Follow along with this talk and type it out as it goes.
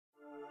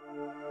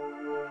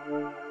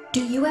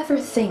Do you ever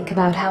think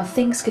about how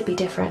things could be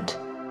different?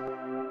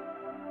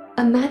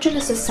 Imagine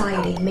a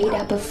society made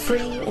up of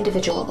free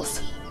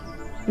individuals,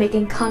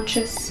 making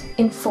conscious,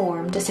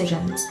 informed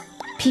decisions,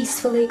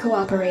 peacefully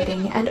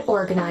cooperating and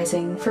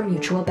organizing for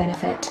mutual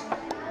benefit,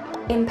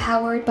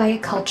 empowered by a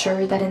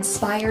culture that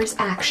inspires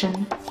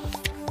action,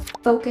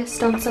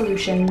 focused on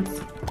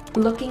solutions,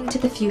 looking to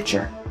the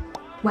future,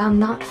 while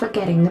not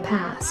forgetting the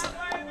past.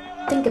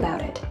 Think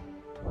about it.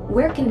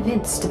 We're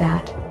convinced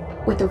that,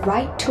 with the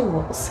right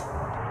tools,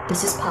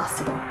 this is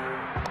possible.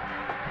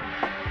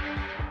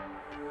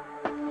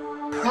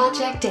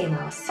 Project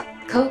Deimos,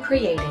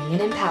 co-creating an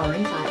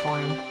empowering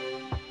platform.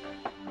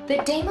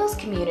 The Deimos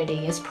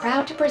community is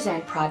proud to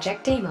present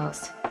Project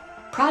Deimos.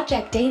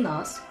 Project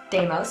Deimos,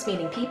 Deimos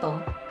meaning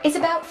people, is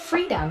about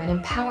freedom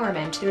and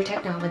empowerment through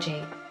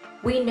technology.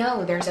 We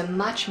know there's a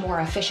much more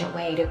efficient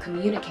way to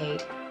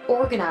communicate,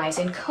 organize,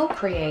 and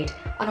co-create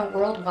on a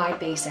worldwide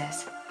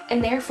basis,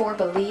 and therefore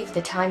believe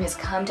the time has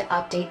come to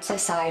update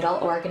societal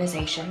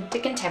organization to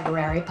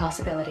contemporary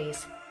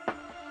possibilities.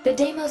 The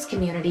Deimos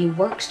community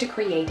works to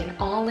create an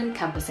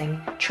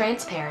all-encompassing,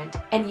 transparent,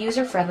 and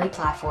user-friendly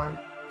platform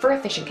for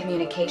efficient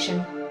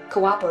communication,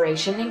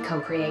 cooperation, and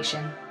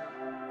co-creation.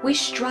 We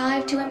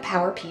strive to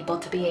empower people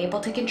to be able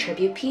to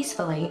contribute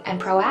peacefully and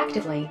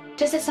proactively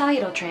to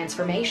societal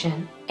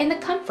transformation in the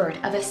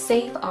comfort of a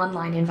safe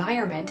online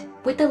environment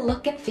with the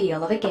look and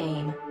feel of a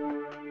game.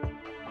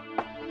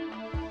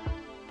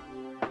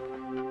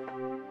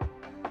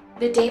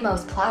 The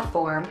Deimos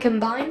platform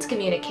combines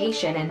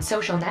communication and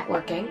social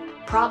networking,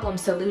 problem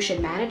solution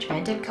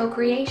management and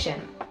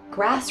co-creation,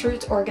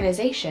 grassroots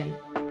organization,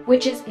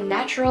 which is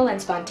natural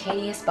and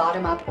spontaneous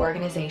bottom-up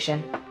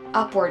organization,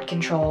 upward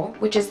control,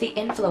 which is the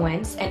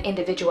influence an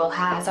individual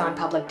has on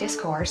public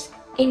discourse,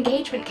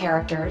 engagement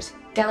characters,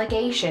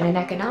 delegation, and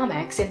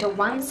economics into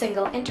one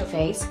single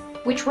interface,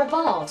 which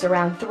revolves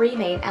around three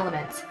main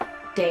elements: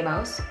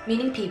 Deimos,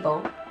 meaning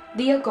people,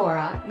 the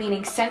Agora,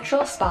 meaning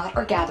central spot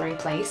or gathering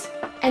place,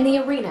 and the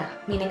Arena,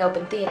 meaning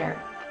open theater.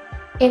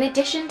 In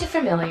addition to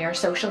familiar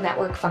social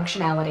network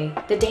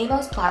functionality, the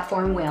Deimos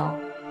platform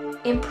will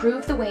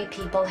improve the way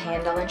people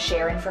handle and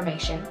share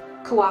information,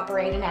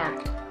 cooperate and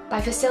act, by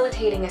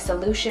facilitating a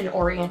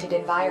solution-oriented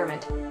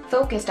environment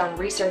focused on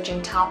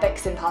researching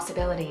topics and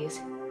possibilities,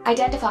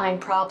 identifying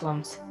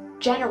problems,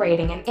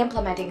 generating and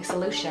implementing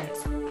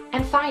solutions,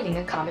 and finding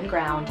a common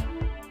ground.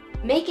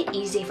 Make it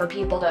easy for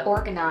people to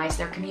organize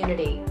their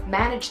community,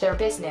 manage their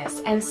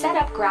business, and set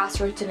up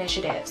grassroots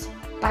initiatives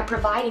by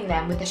providing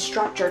them with a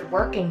structured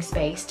working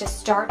space to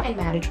start and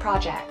manage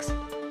projects.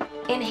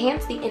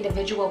 Enhance the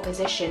individual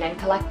position and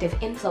collective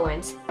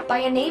influence by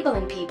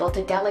enabling people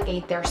to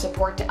delegate their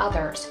support to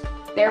others,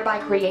 thereby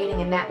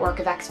creating a network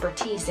of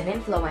expertise and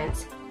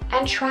influence,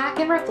 and track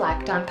and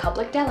reflect on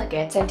public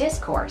delegates and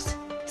discourse,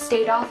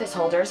 state office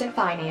holders and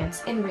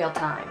finance in real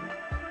time.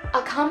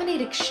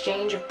 Accommodate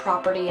exchange of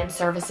property and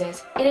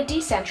services in a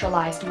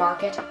decentralized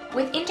market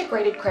with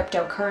integrated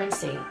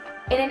cryptocurrency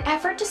in an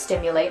effort to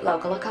stimulate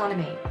local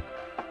economy.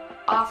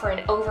 Offer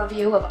an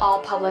overview of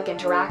all public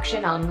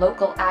interaction on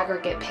local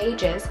aggregate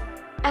pages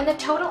and the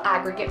total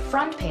aggregate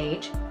front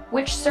page,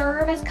 which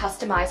serve as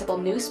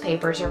customizable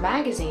newspapers or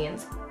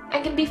magazines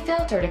and can be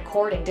filtered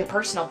according to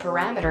personal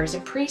parameters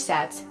and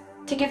presets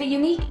to give a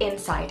unique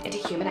insight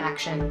into human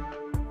action.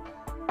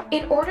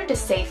 In order to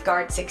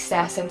safeguard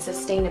success and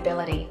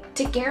sustainability,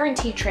 to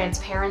guarantee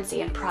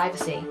transparency and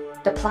privacy,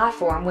 the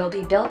platform will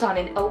be built on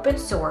an open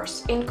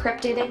source,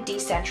 encrypted and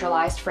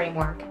decentralized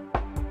framework.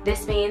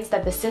 This means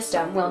that the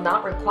system will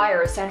not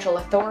require a central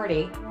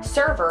authority,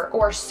 server,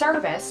 or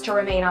service to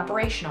remain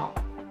operational.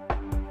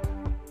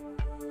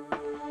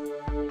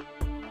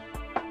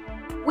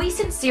 We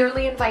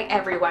sincerely invite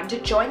everyone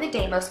to join the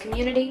Deimos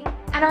community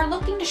and are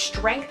looking to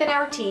strengthen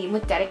our team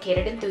with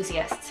dedicated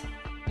enthusiasts.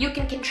 You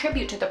can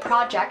contribute to the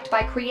project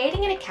by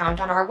creating an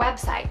account on our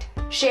website,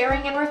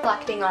 sharing and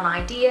reflecting on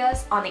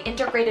ideas on the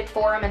integrated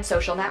forum and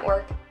social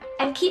network,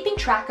 and keeping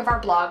track of our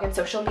blog and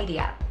social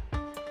media.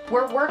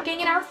 We're working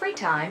in our free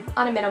time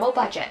on a minimal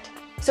budget,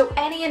 so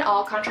any and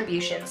all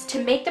contributions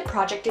to make the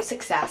project a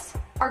success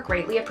are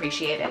greatly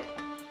appreciated.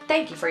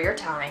 Thank you for your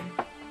time.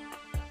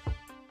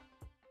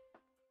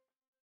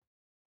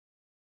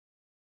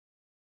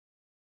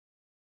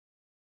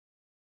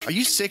 Are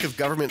you sick of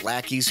government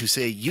lackeys who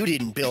say you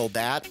didn't build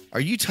that?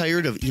 Are you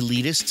tired of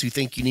elitists who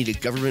think you need a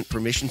government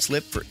permission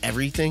slip for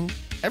everything?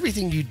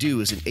 Everything you do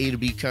is an A to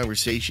B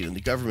conversation and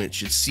the government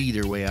should see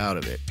their way out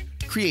of it.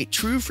 Create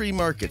true free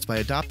markets by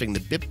adopting the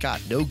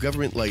BIPCOT No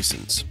Government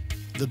License.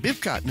 The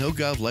BIPCOT No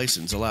Gov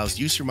license allows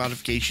user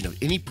modification of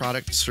any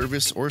product,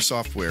 service, or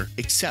software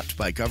except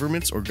by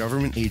governments or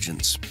government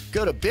agents.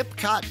 Go to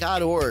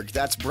bipcot.org.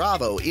 That's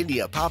Bravo,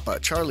 India, Papa,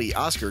 Charlie,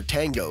 Oscar,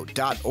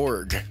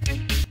 Tango.org.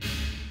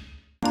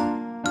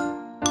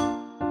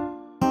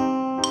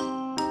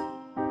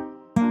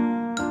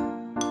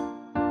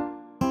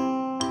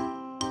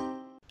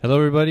 Hello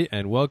everybody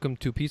and welcome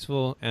to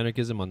Peaceful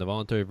Anarchism on the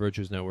Voluntary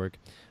Virtues Network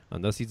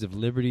on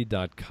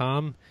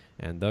theseedsofliberty.com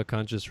and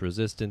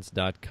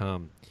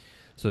theconsciousresistance.com.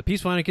 So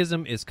peaceful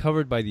anarchism is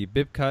covered by the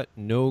BIPCOT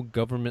No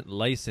Government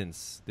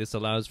License. This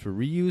allows for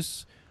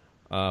reuse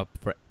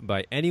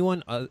by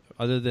anyone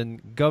other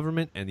than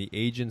government and the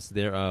agents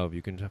thereof.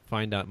 You can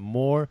find out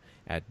more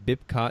at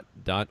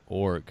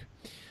bipcot.org.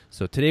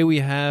 So today we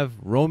have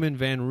Roman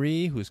Van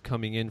Ree, who's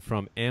coming in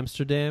from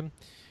Amsterdam.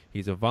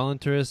 He's a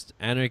voluntarist,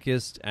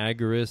 anarchist,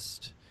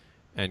 agorist,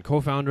 and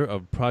co-founder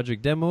of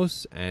Project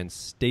Demos and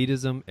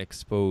Statism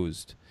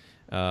Exposed.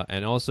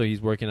 And also he's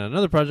working on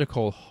another project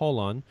called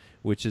Herein,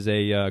 which is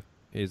a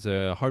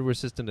hardware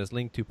system that's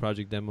linked to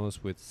Project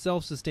Demos with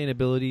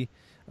self-sustainability,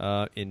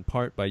 in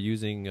part by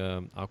using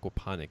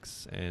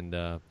aquaponics and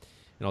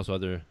also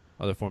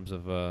other forms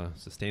of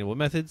sustainable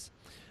methods.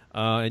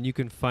 And you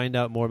can find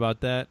out more about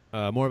that,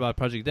 more about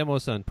Project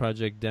Demos on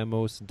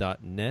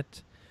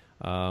projectdemos.net.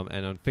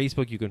 And on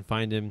Facebook, you can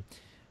find him.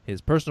 His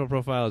personal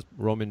profile is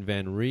Roman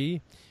Van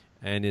Ree,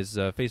 and his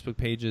Facebook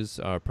pages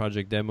are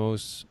Project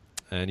Demos.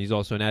 And he's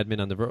also an admin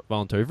on the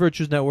Voluntary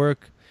Virtues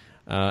Network,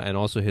 and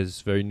also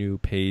his very new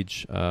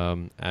page,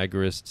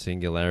 Agorist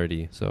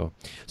Singularity. So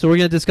we're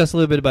going to discuss a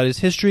little bit about his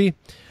history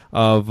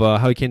of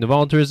how he came to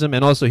voluntarism,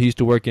 and also he used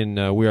to work in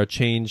We Are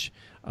Change,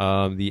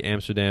 the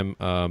Amsterdam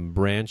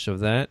branch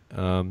of that.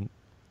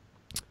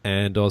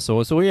 And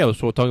also, so we'll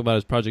talk about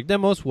his Project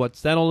Demos,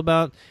 what's that all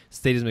about,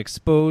 Statism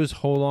Exposed,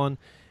 Herein,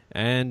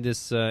 and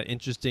this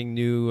interesting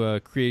new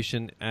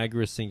creation,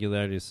 Agorist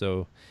Singularity.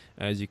 So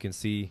as you can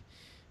see,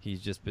 he's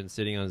just been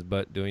sitting on his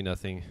butt doing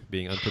nothing,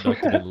 being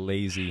unproductive and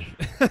lazy.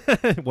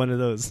 One of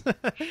those.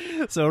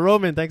 So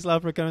Roman, thanks a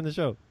lot for coming on the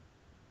show.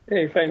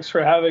 Hey, thanks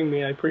for having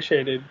me. I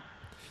appreciate it.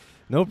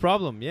 No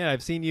problem. Yeah,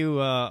 I've seen you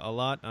a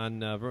lot on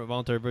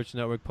Voluntary Virtue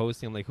Network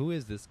posting. I'm like, who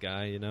is this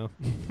guy, you know?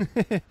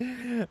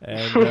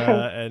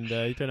 and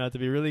you turn out to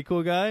be a really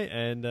cool guy,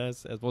 and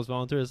as most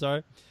volunteers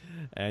are.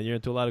 And you're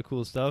into a lot of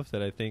cool stuff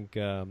that I think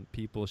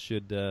people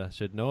should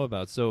know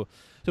about. So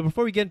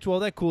before we get into all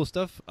that cool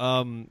stuff,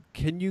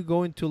 can you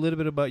go into a little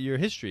bit about your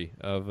history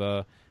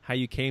of how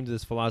you came to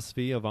this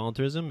philosophy of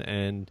voluntarism,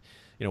 and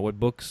what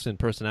books and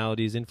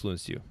personalities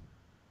influenced you?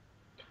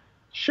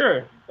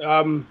 Sure.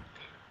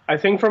 I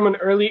think from an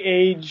early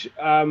age,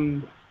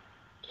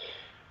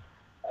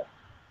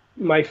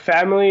 my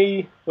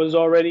family was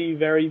already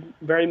very,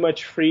 very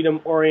much freedom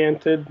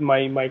oriented.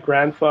 My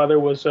grandfather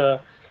was a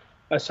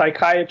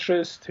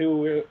psychiatrist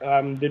who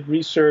did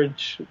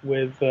research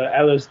with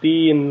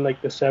LSD in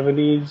like the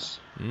 70s,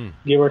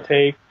 give or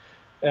take.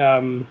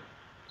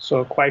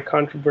 So quite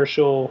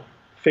controversial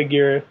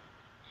figure.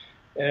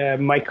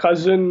 My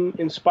cousin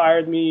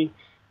inspired me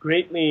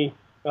greatly.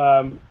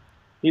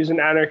 He's an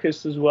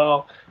anarchist as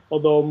well,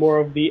 although more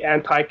of the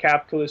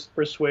anti-capitalist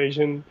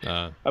persuasion.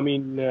 I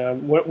mean,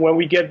 when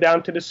we get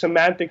down to the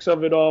semantics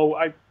of it all,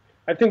 I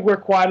think we're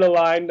quite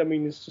aligned. I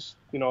mean, it's just,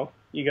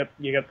 you get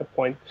the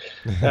point.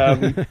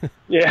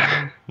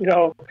 Yeah,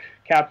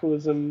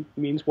 capitalism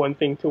means one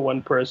thing to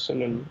one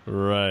person and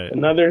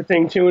another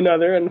thing to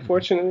another,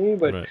 unfortunately.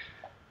 But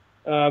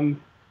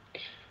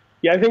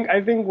yeah,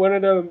 I think one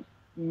of the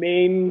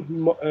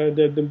main,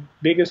 the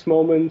biggest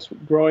moments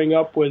growing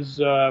up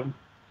was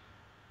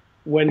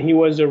when he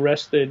was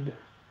arrested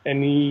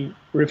and he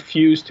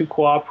refused to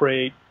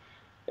cooperate,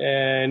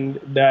 and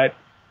that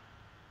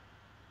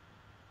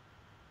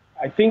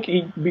I think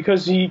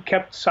because he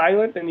kept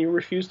silent and he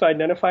refused to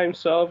identify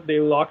himself, they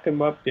locked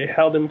him up. They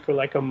held him for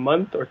like a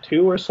month or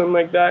two or something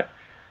like that.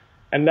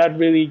 And that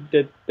really,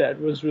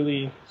 that was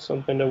really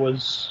something that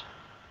was,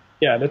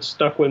 that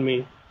stuck with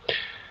me.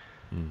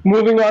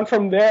 Moving on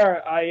from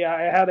there, I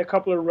had a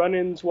couple of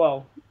run-ins,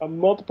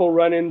 multiple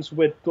run-ins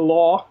with the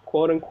law,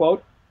 quote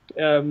unquote.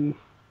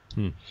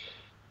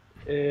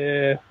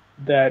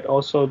 That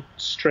also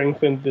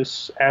strengthened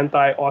this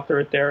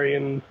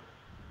anti-authoritarian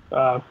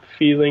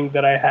feeling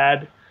that I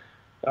had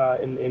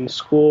in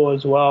school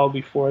as well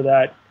before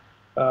that.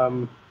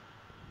 And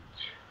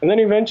then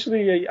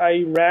eventually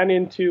I ran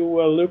into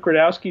Luke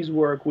Radowski's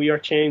work, We Are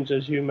Change,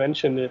 as you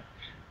mentioned it.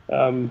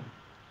 And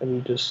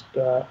just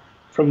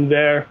from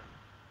there,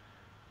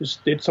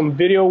 just did some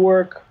video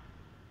work.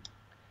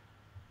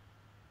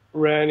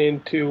 Ran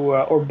into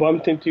or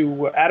bumped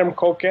into Adam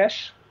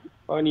Kokesh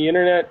on the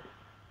internet,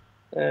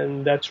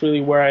 and that's really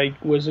where I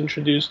was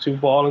introduced to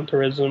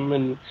voluntarism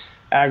and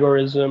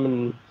agorism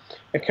and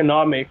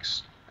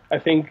economics. I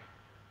think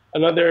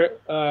another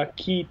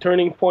key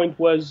turning point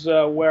was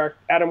where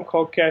Adam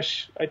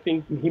Kokesh, I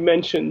think he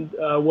mentioned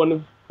one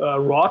of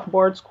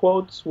Rothbard's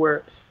quotes,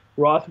 where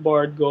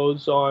Rothbard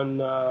goes on,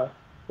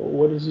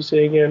 what does he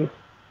say again?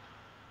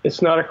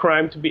 It's not a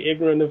crime to be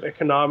ignorant of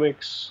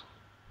economics.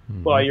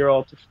 Well, you're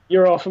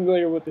all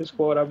familiar with this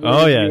quote.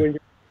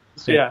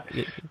 Yeah,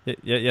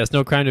 it's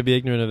no crime to be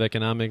ignorant of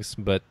economics,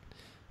 but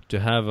to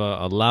have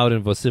a loud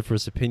and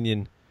vociferous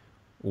opinion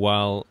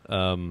while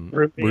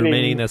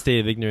remaining in that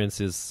state of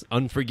ignorance is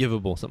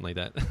unforgivable. Something like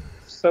that.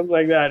 Something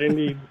like that,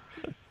 indeed.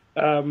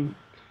 And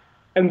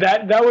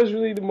that was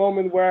really the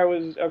moment where I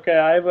was okay.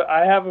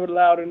 I have a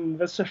loud and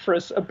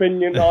vociferous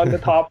opinion on the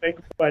topic,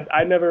 but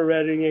I never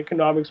read any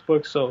economics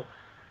books, so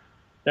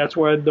that's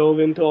where I dove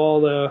into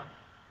all the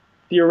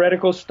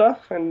theoretical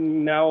stuff,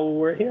 and now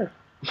we're here.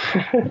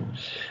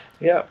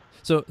 Yeah.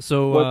 So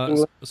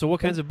what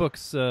kinds of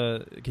books?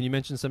 Can you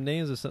mention some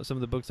names of some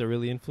of the books that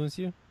really influence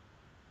you?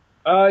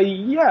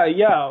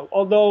 Yeah.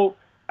 Although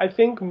I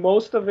think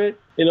most of it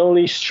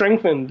only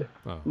strengthened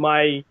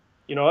my,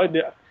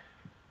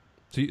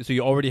 So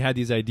you already had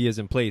these ideas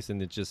in place,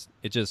 and it just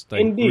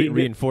like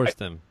reinforced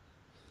them.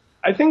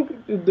 I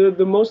think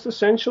the most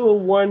essential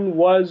one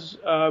was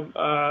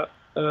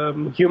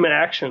human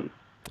action.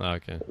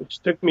 Okay. Which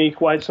took me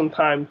quite some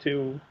time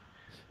to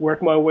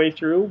work my way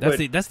through.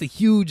 That's the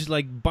huge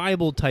like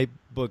Bible type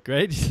book,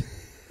 right?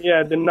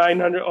 Yeah, the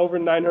 900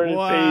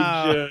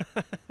 page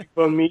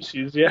from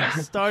Mises. Yeah.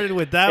 Started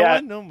with that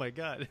one. Oh my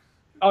God.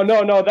 Oh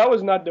no, that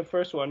was not the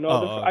first one. No,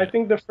 okay. I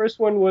think the first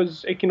one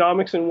was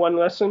Economics in One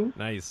Lesson.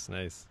 Nice,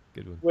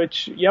 good one.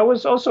 Which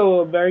was also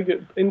a very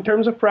good in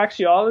terms of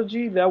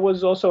praxeology. That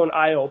was also an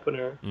eye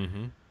opener.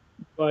 Mm-hmm.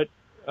 But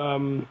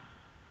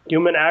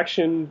human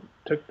action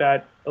took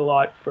that a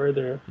lot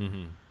further.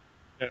 Mm-hmm.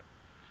 Yeah.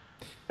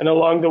 And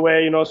along the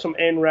way, some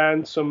Ayn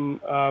Rand,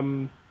 some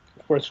of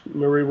course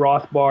Murray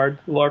Rothbard,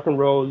 Larkin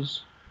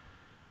Rose.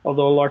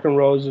 Although Larkin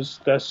Rose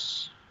is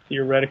less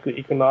theoretically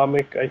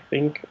economic, I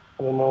think.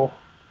 I don't know.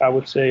 I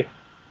would say,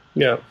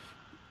 yeah.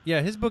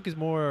 Yeah, his book is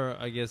more,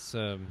 I guess,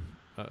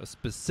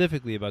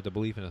 specifically about the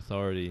belief in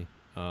authority,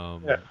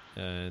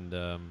 and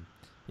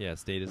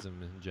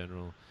statism in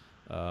general.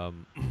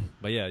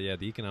 But yeah,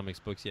 the economics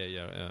books,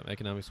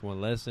 Economics One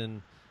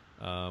Lesson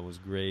was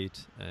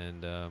great,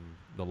 and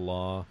The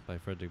Law by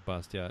Frederick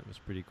Bastiat was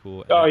pretty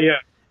cool.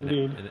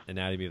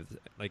 Anatomy of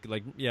I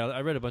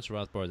read a bunch of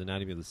Rothbard's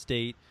Anatomy of the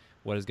State.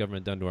 What has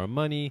government done to our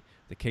money?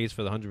 The case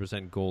for the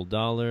 100% gold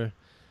dollar.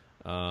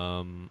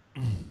 And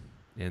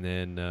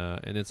then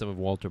some of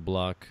Walter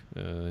Block,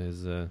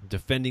 his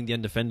Defending the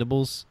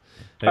Undefendables.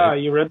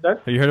 You read that?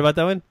 Have you heard about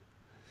that one?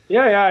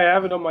 Yeah, I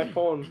have it on my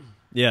phone.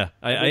 Yeah,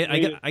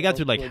 I got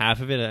through like half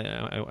of it.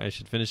 I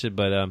should finish it,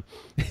 but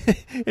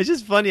it's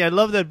just funny. I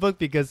love that book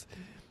because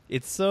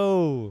it's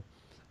so.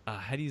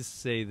 How do you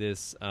say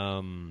this?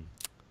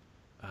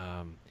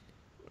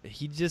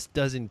 He just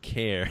doesn't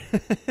care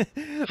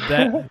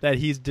that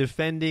he's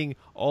defending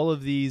all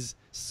of these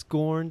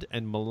scorned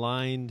and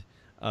maligned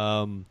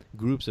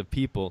groups of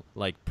people,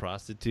 like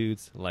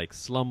prostitutes, like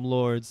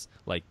slumlords,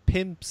 like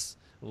pimps,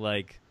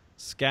 like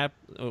scalpers,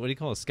 what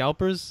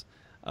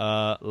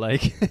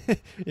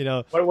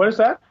is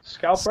that?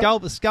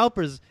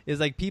 Scalpers is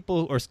like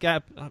people, or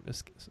scappers,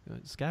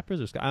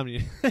 or I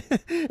mean,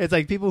 it's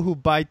like people who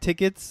buy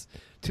tickets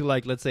to,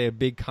 like, let's say a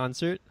big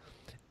concert.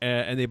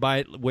 And they buy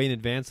it way in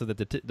advance so that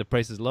the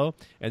price is low,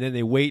 and then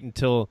they wait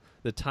until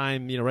the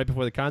time, right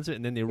before the concert,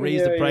 and then they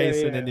raise the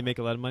price, and then they make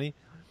a lot of money.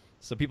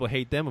 So people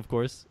hate them, of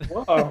course.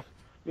 Wow.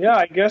 Yeah,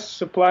 I guess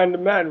supply and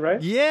demand, right?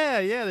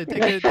 Yeah,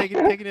 they're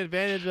taking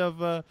advantage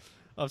of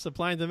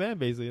supply and demand,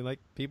 basically. Like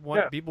people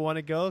want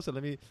to go, so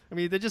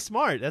they're just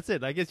smart. That's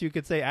it. I guess you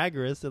could say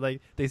agorists.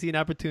 Like they see an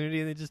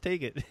opportunity and they just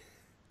take it.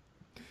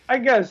 I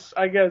guess.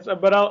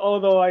 But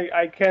although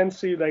I can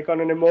see, like,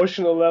 on an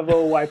emotional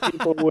level why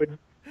people would.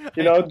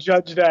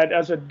 Judge that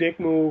as a dick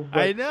move.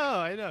 But, I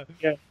know.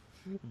 Yeah.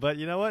 But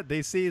you know what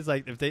they see is,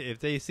 like, if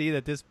they see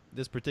that this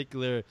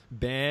particular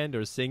band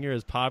or singer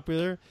is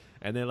popular,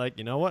 and they're like,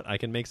 you know what, I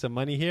can make some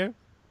money here.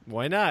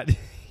 Why not?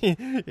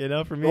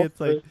 For me,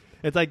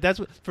 it's like that's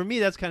what, for me,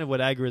 that's kind of what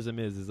agorism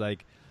is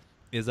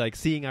like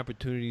seeing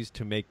opportunities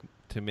to make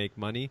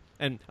money,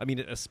 and I mean,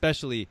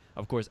 especially,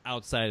 of course,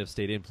 outside of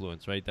state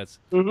influence, right? That's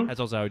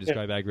also how I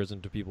describe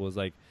agorism to people, is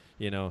like,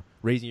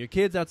 raising your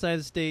kids outside of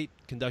the state,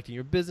 conducting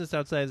your business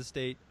outside of the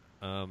state,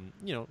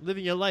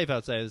 living your life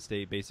outside of the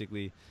state,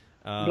 basically.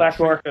 Black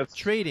markets.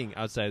 Trading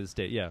outside of the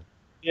state, yeah.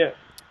 Yeah.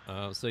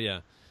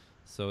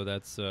 So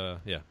that's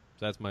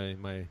that's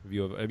my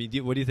view of it. I mean,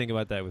 what do you think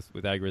about that with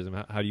agorism?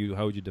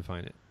 How would you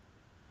define it?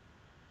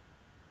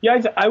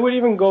 Yeah, I would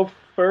even go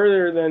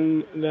further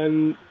than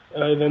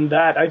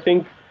that. I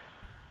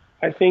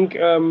think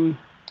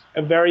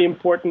a very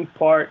important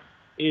part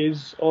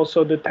is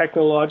also the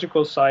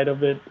technological side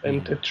of it,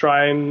 and to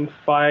try and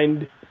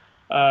find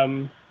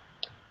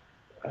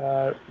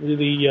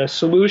really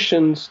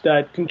solutions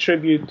that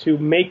contribute to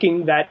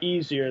making that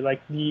easier,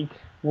 like the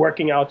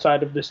working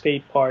outside of the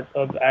state part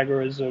of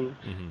agorism.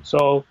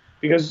 So,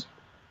 because,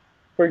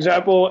 for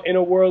example, in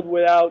a world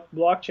without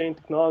blockchain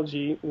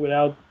technology,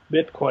 without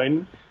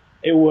Bitcoin,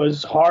 it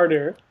was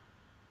harder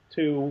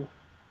to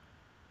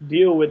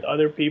deal with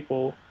other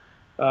people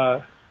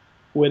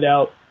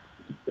without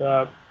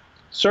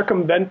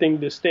circumventing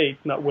the state,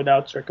 not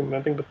without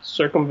circumventing, but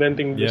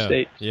circumventing the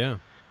state. Yeah.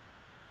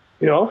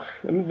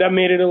 That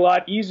made it a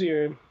lot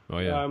easier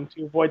to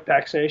avoid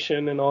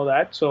taxation and all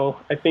that. So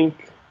I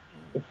think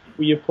if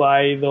we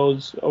apply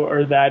those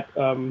or that,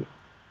 those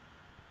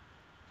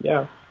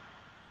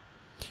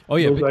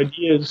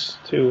ideas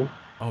to.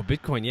 Oh,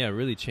 Bitcoin,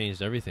 really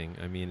changed everything.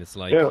 I mean, it's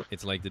like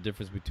the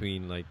difference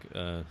between like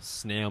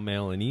snail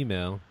mail and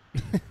email.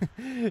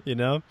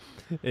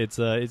 It's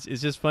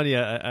just funny.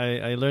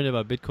 I learned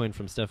about Bitcoin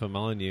from Stefan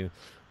Molyneux,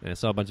 and I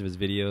saw a bunch of his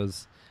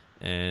videos,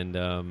 and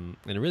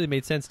it really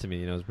made sense to me.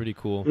 You know, it was a pretty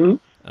cool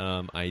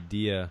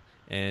idea.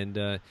 And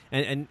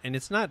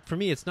it's not, for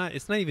me, it's not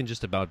even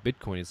just about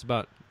Bitcoin. It's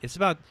about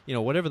you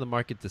know, whatever the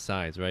market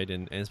decides, right?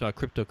 And it's about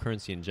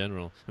cryptocurrency in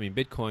general. I mean,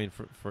 Bitcoin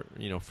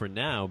for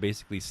now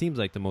basically seems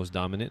like the most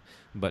dominant,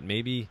 but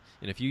maybe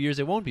in a few years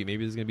it won't be.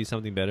 Maybe there's going to be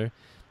something better,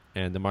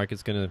 and the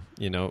market's going to,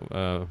 you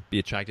know, be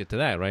attracted to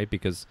that, right?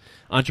 Because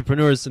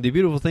entrepreneurs, the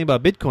beautiful thing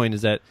about Bitcoin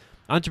is that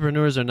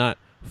entrepreneurs are not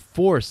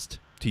forced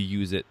to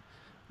use it,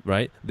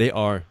 right? They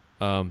are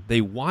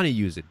they want to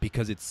use it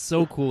because it's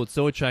so cool, it's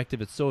so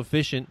attractive, it's so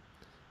efficient.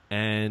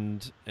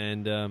 And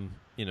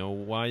you know,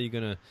 why are you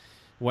gonna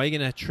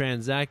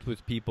transact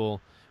with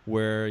people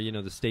where, you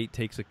know, the state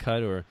takes a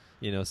cut, or,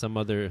 you know, some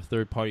other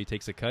third party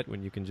takes a cut,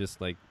 when you can just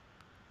like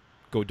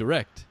go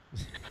direct?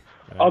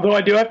 Right? Although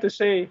I do have to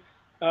say,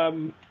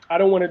 I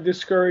don't want to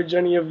discourage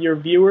any of your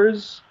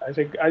viewers.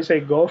 I say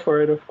go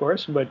for it, of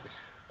course, but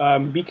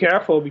be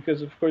careful,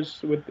 because of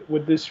course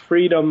with this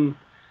freedom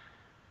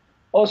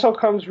also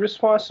comes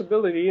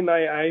responsibility, and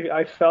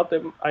I felt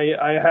that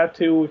I had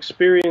to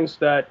experience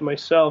that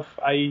myself.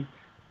 I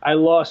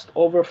lost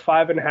over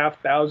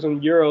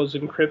 5,500 euros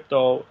in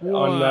crypto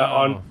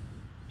on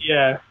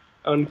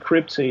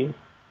Cryptsy,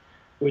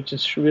 which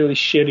is really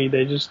shitty.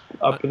 They just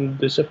up and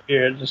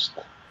disappeared. Just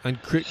on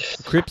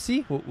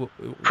Cryptsy?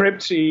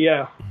 Cryptsy,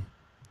 yeah.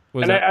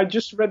 I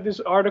just read this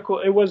article.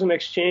 It was an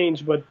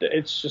exchange, but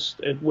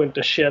it went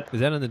to shit.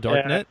 Is that on the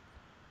darknet?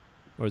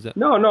 Or is that...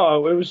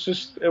 No, it was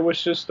just the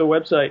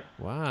website.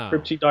 Wow.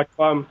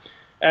 Cryptsy.com.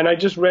 And I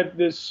just read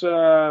this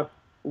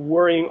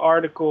worrying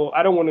article.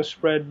 I don't want to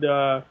spread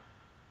I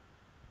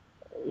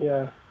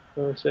don't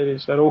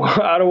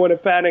want to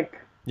panic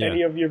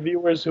any of your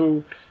viewers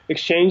who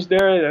exchange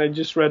there. And I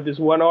just read this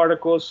one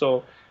article,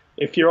 so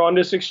if you're on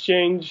this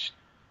exchange,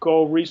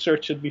 go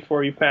research it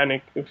before you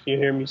panic, if you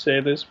hear me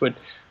say this. But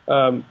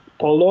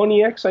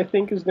Poloniex, I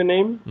think, is the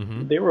name.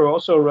 Mm-hmm. They were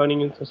also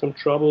running into some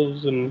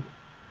troubles, and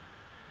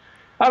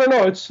I don't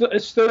know. It's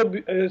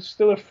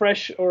still a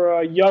fresh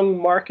or a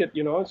young market.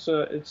 You know,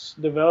 it's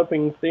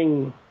developing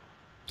thing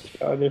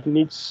that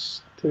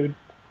needs to.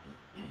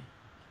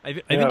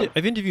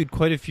 I've interviewed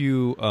quite a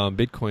few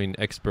Bitcoin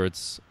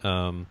experts,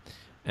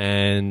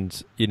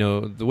 and you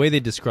know, the way they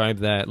describe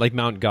that, like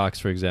Mount Gox,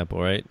 for example,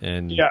 right?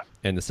 And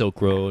the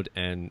Silk Road,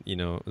 and you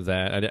know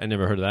that I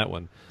never heard of that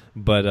one,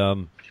 but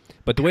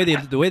the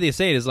way they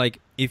say it is like,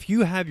 if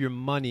you have your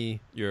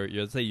money,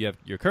 let's say you have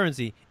your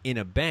currency in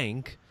a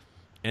bank,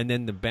 and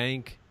then the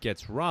bank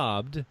gets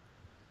robbed,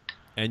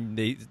 and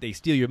they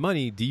steal your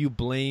money, do you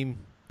blame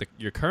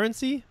your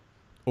currency,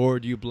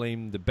 or do you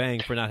blame the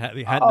bank for not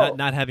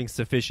having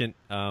sufficient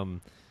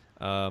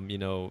you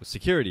know,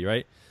 security,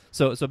 right?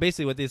 So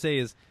basically what they say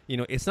is, you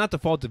know, it's not the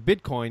fault of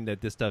Bitcoin that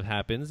this stuff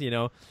happens. You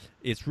know,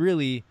 it's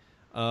really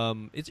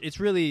it's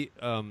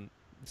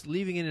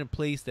leaving it in a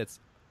place that's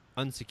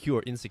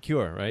insecure,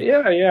 right?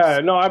 Yeah.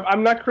 No,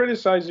 I'm not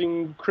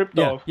criticizing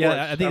crypto.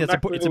 Yeah. I think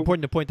it's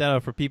important to point that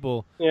out for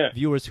people,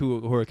 viewers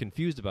who are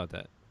confused about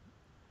that.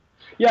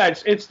 Yeah,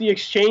 it's the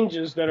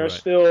exchanges that are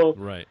still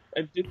right.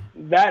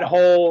 That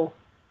whole.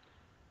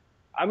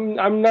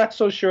 I'm not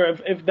so sure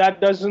if that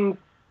doesn't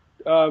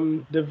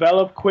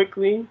develop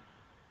quickly.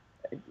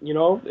 You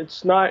know,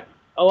 it's not.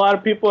 A lot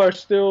of people are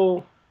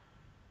still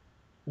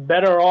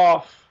better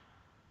off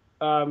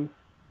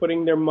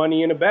putting their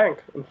money in a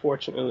bank,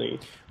 unfortunately.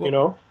 Well, you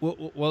know.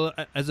 Well,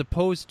 as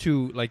opposed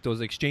to like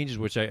those exchanges,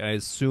 which I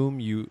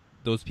assume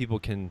those people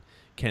can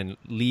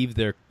leave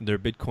their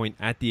Bitcoin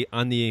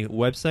on the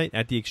website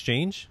at the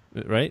exchange,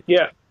 right?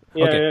 Yeah.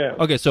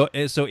 Okay. So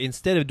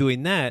instead of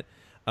doing that,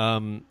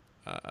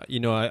 you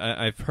know,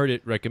 I've heard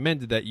it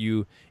recommended that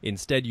you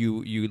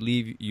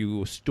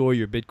store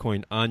your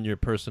Bitcoin on your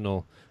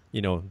personal,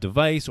 you know,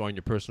 device, or on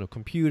your personal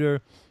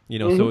computer, you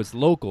know, so it's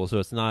local, so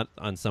it's not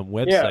on some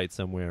website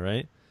somewhere,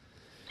 right?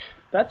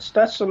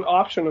 That's an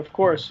option, of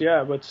course,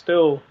 yeah, but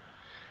still,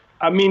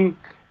 I mean,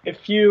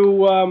 if you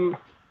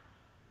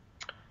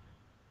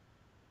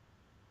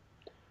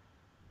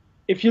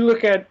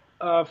look at,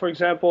 for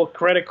example,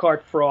 credit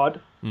card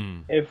fraud.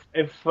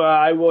 If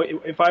I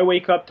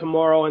wake up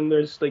tomorrow and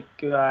there's like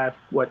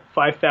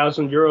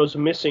 5,000 euros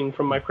missing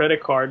from my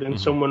credit card, and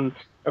someone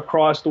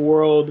across the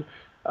world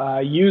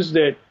used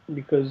it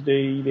because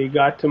they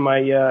got to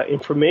my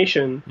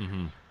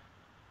information,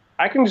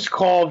 I can just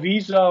call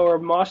Visa or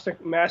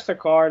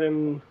MasterCard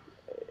and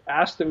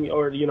ask them,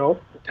 or you know,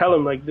 tell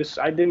them like, this,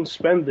 I didn't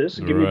spend this,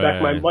 give me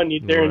back my money.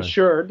 They're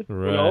insured. You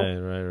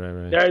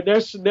know? Right.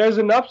 There's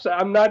an upside.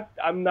 I'm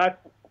not.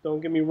 Don't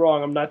get me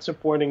wrong, I'm not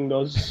supporting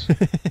those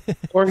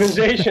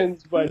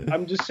organizations, but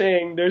I'm just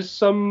saying there's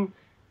some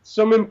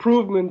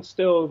improvement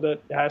still that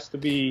has to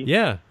be.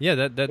 Yeah,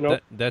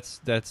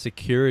 that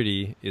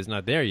security is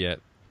not there yet,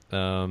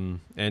 and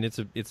it's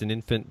an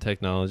infant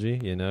technology.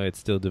 You know, it's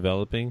still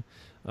developing,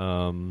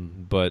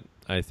 but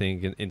I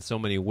think in so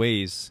many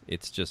ways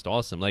it's just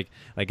awesome. Like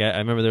I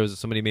remember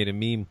somebody made a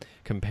meme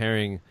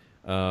comparing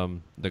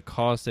the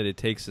cost that it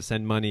takes to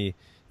send money,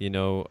 you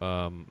know,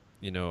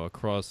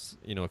 across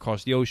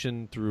the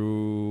ocean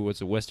through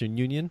Western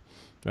Union,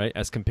 right?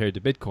 As compared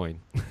to Bitcoin.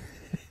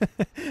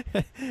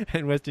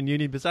 And Western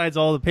Union, besides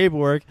all the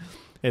paperwork,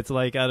 it's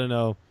like, I don't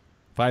know,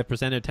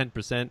 5% or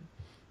 10%,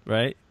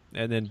 right?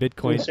 And then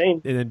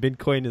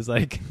Bitcoin is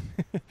like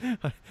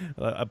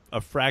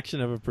a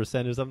fraction of a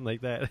percent or something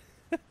like that.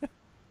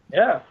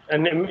 Yeah,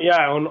 and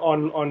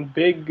on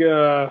big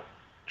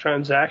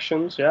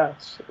transactions, yeah,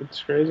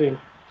 it's crazy.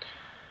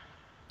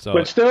 So,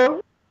 but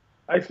still,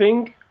 I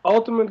think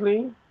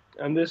ultimately,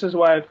 and this is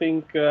why I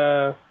think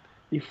the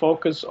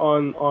focus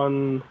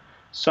on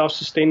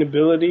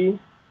self-sustainability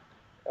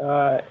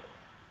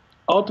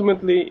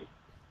ultimately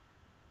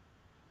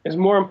is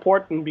more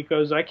important,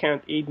 because I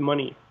can't eat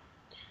money.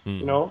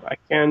 You know, I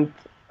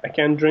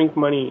can't drink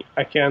money.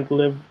 I can't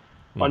live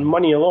on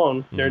money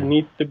alone. There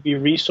need to be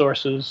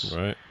resources.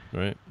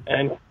 Right.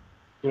 And,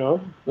 you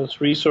know,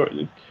 those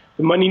resources,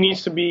 the money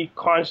needs to be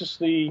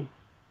consciously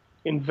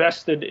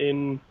invested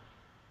in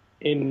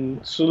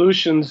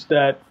solutions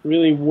that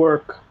really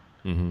work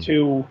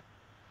to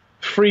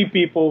free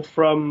people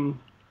from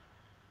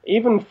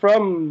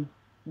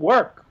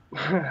work.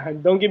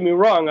 Don't get me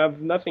wrong, I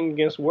have nothing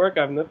against work,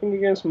 I have nothing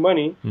against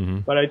money,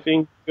 but I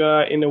think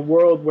in a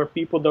world where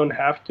people don't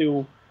have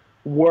to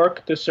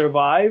work to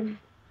survive,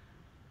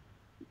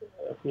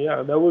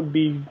 that would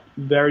be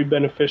very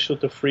beneficial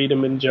to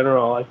freedom in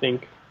general, I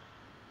think.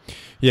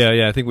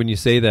 Yeah. I think when you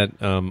say that,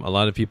 a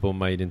lot of people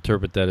might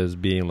interpret that as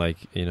being like,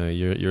 you know,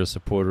 you're a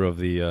supporter of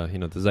the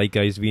the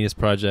Zeitgeist Venus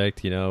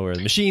Project, you know, where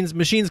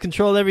machines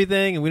control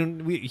everything,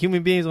 and we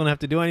human beings don't have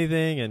to do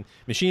anything, and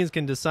machines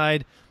can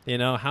decide, you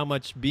know, how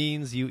much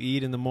beans you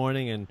eat in the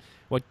morning and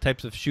what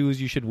types of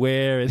shoes you should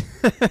wear, and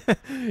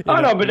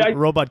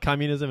robot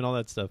communism and all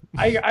that stuff.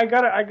 I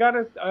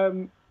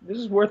gotta. This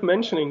is worth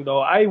mentioning, though.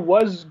 I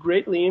was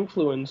greatly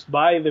influenced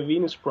by the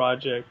Venus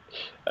Project,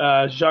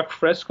 Jacques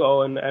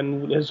Fresco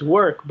and his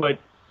work, but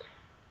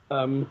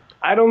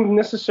I don't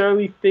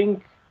necessarily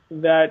think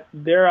that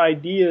their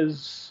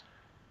ideas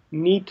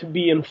need to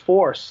be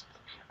enforced.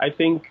 I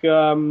think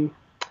a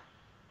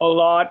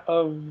lot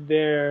of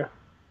their,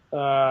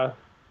 of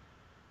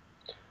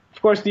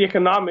course, the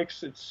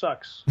economics, it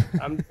sucks.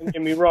 Don't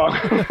get me wrong.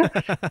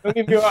 Don't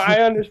get me wrong.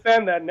 I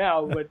understand that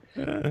now, but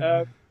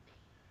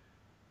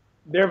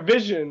their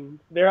vision,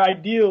 their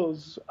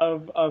ideals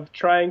of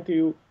trying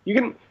to,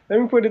 let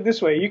me put it this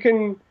way, you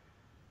can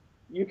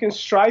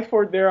strive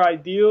for their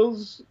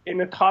ideals in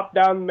a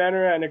top-down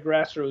manner and a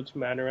grassroots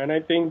manner, and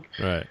I think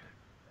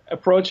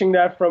approaching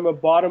that from a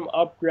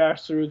bottom-up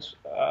grassroots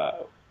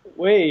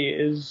way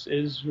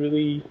is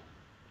really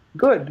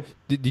good.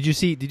 Did you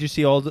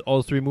see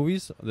all three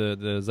movies,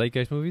 the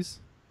Zeitgeist movies?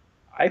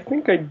 I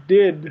think I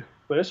did,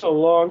 but it's a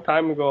long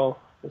time ago.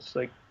 It's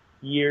like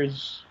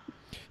years.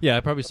 Yeah, I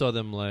probably saw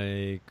them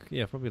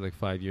probably like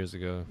 5 years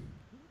ago,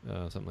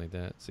 something like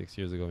that, 6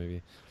 years ago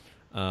maybe.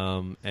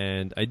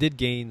 And I did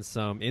gain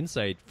some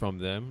insight from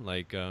them,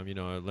 like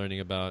learning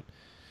about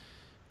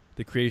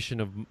the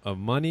creation of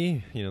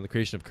money, the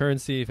creation of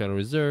currency, Federal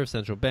Reserve,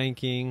 central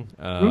banking,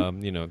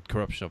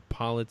 corruption of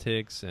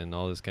politics, and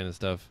all this kind of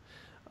stuff.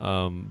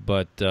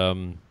 But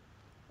yeah,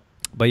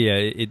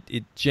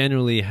 it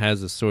generally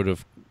has a sort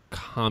of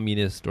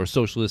communist or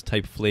socialist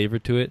type flavor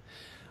to it.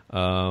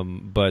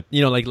 But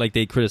like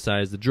they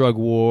criticized the drug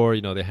war,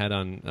 they had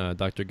on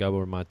Dr.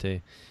 Gabor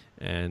Mate,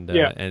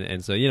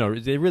 and so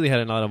they really had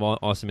a lot of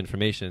awesome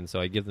information.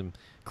 So I give them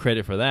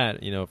credit for that,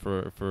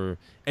 for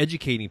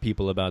educating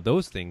people about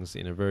those things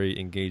in a very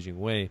engaging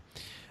way.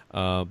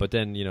 But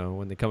then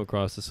when they come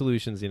across the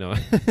solutions,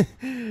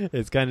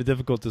 it's kind of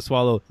difficult to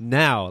swallow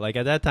now. Like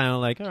at that time,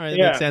 I'm like, all right, it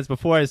makes sense.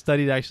 Before I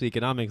studied actually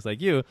economics, like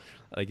you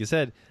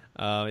said.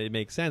 It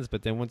makes sense,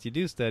 but then once you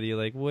do study, you're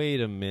like, wait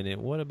a minute,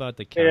 what about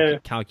the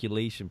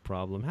calculation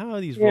problem? How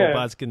are these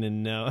robots going to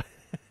know?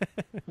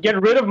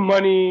 Get rid of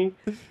money,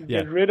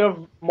 get rid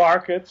of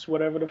markets,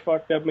 whatever the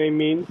fuck that may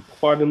mean.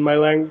 Pardon my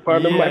language,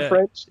 pardon my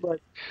French. But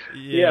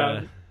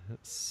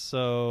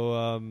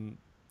So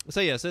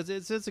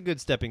it's a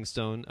good stepping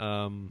stone.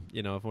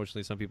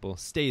 Unfortunately, some people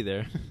stay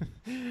there,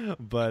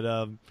 but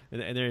and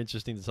they're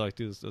interesting to talk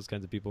to, those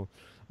kinds of people.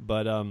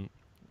 But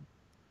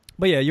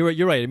yeah,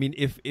 you're right. I mean,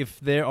 if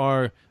there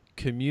are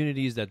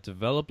communities that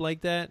develop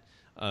like that,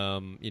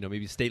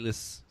 maybe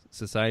stateless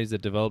societies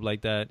that develop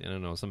like that, I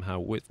don't know, somehow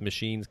with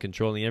machines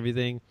controlling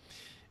everything,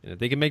 and if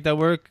they can make that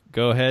work,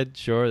 go ahead.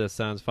 Sure, that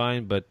sounds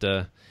fine. But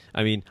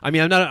I'm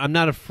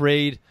not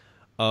afraid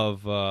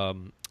of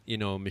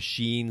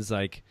machines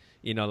like.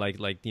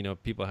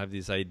 People have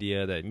this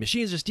idea that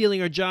machines are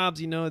stealing our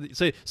jobs.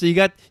 So you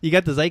got the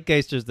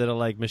Zeitgeisters that are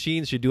like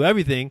machines should do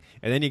everything,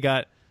 and then you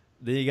got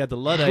the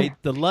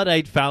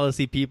Luddite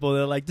fallacy people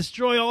that are like,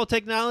 destroy all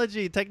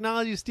technology.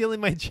 Technology is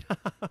stealing my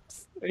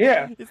jobs.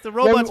 Yeah, it's the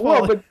robots'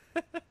 fault.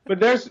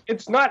 But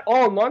it's not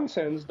all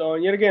nonsense, though.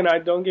 And yet again,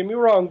 don't get me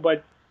wrong,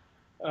 but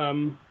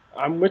I'm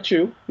with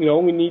you.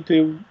 We need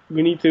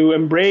to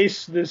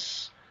embrace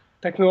this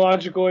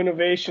technological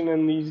innovation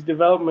and these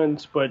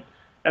developments, but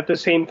at the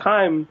same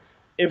time,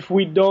 if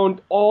we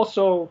don't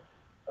also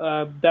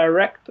if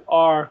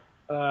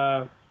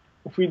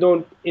we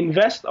don't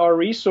invest our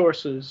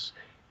resources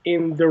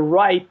in the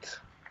right.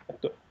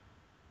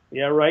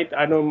 Yeah, right.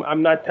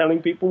 I'm not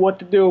telling people what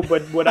to do,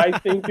 but what I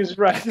think is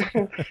right,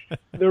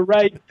 the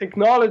right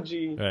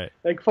technology, Right.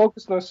 like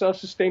focused on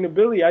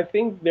self-sustainability. I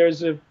think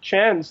there's a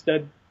chance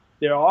that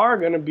there are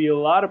going to be a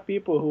lot of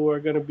people who are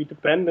going to be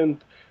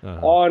dependent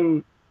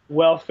on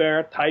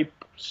welfare type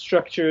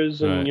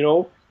structures and, Right. you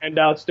know,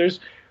 handouts. There's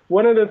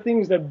one of the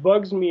things that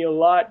bugs me a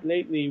lot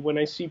lately when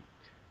I see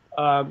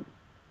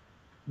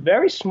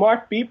very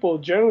smart people,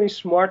 generally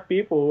smart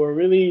people who are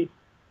really,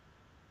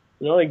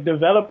 you know, like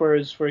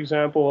developers, for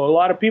example. A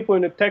lot of people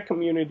in the tech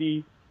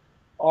community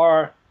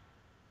are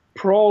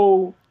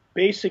pro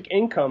basic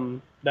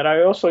income that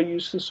I also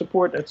used to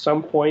support at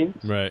some point.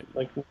 Right.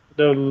 Like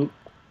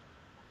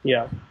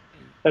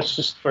let's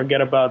just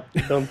forget about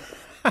don't.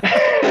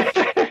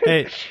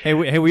 Hey,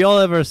 we all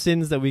have our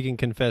sins that we can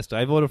confess to.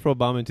 I voted for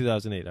Obama in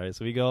 2008. All right,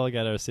 so we all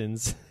got our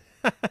sins.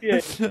 Yeah.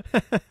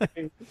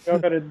 You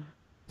gotta,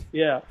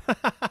 yeah.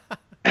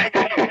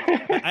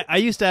 I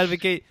used to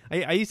advocate.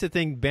 I used to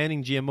think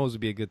banning GMOs would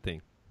be a good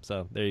thing.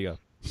 So there you go.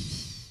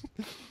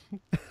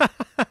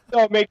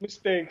 Don't make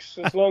mistakes.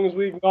 As long as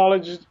we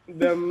acknowledge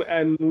them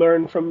and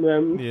learn from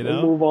them You and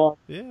know? move on,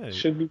 Yeah. it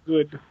should be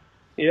good.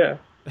 Yeah.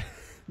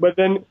 But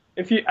then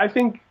I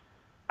think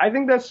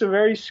that's a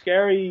very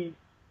scary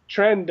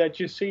trend that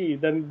you see.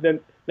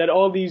 That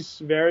all these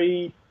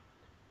very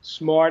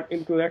smart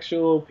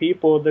intellectual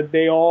people that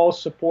they all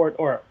support,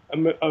 or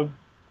a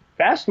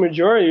vast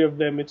majority of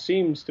them, it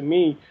seems to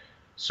me,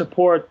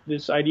 support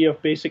this idea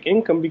of basic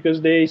income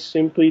because they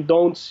simply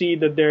don't see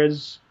that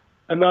there's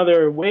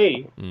another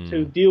way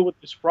to deal with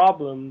this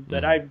problem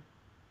that I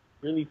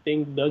really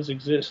think does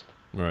exist.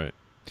 Right.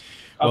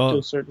 Up to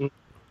a certain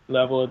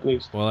level, at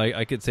least. Well,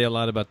 I could say a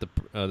lot about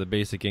the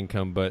basic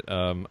income, but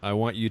I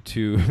want you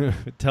to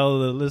tell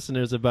the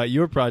listeners about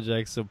your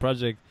project. So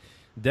Project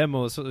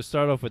Demo, so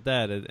start off with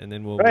that, and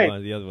then we'll move on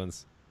to the other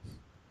ones.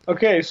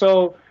 Okay,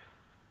 so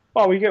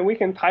we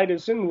can tie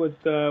this in with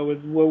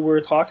what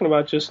we're talking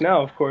about just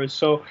now, of course.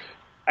 So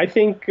I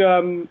think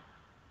to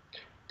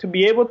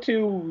be able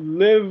to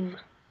live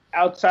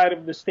outside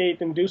of the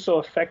state and do so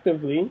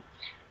effectively,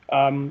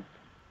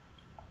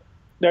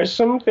 there's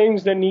some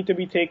things that need to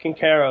be taken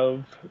care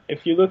of.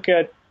 If you look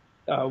at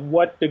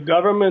what the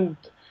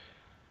government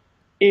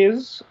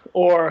is,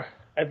 or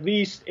at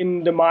least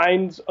in the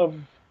minds of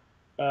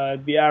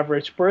the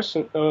average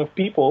person,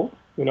 people,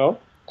 you know,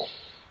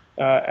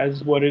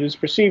 as what it is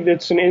perceived,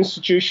 it's an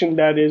institution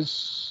that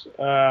is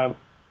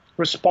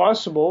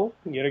responsible,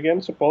 yet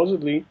again,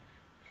 supposedly,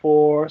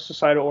 for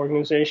societal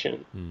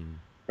organization,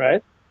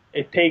 right?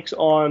 It takes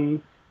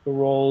on the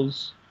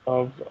roles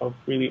of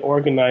really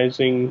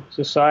organizing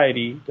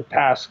society, the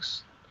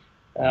tasks.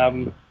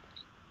 And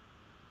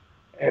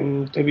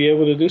to be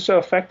able to do so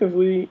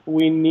effectively,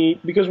 we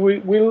need, because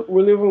we're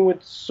living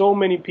with so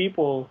many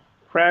people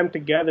crammed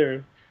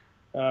together,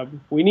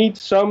 we need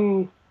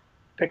some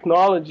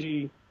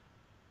technology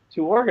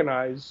to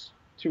organize,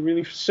 to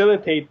really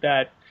facilitate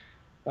that.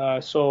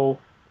 So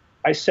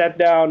I sat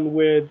down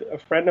with a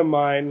friend of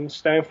mine,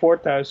 Stan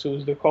Fortas,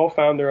 who's the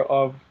co-founder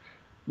of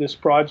this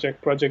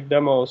project, Project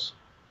Demos.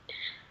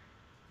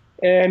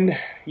 And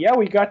yeah,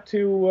 we got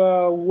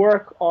to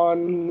work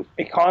on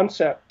a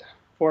concept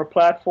for a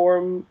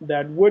platform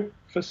that would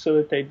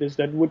facilitate this,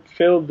 that would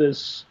fill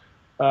this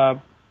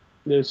gap,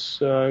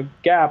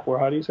 or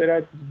how do you say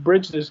that?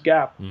 Bridge this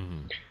gap.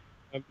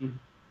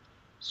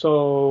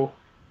 So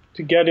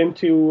to get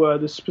into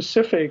the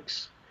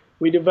specifics,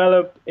 we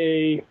developed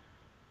a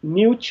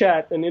new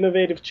chat, an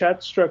innovative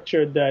chat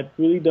structure that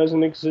really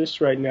doesn't exist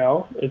right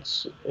now.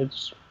 It's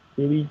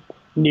really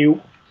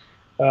new.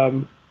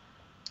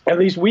 At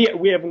least we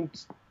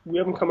haven't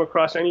come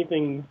across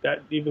anything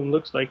that even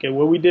looks like it.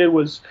 What we did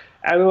was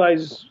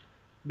analyze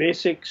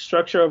basic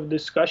structure of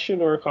discussion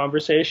or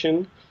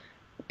conversation,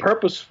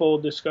 purposeful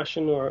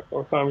discussion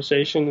or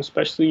conversation,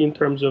 especially in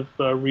terms of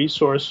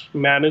resource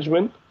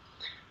management.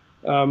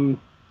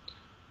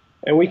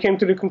 And we came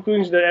to the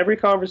conclusion that every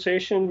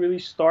conversation really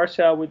starts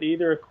out with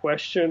either a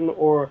question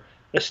or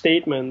a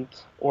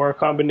statement or a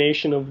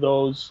combination of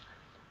those.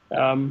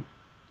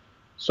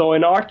 So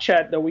in our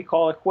chat that we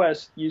call a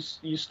quest,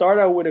 you start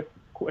out with a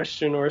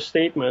question or a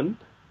statement,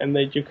 and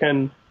that you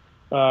can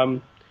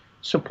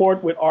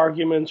support with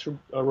arguments,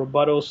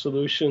 rebuttal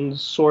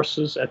solutions,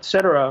 sources,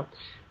 etc.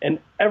 And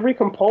every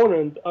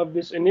component of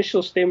this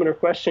initial statement or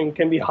question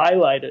can be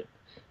highlighted.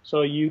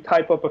 So you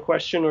type up a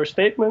question or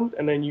statement,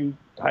 and then you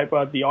type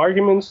out the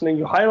arguments, and then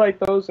you highlight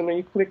those, and then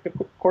you click the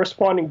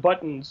corresponding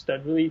buttons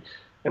that really,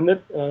 and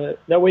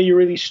that way you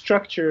really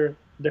structure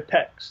the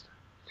text.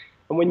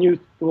 And when you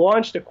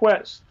launch the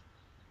quest,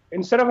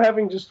 instead of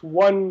having just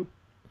one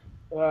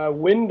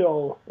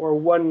window or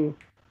one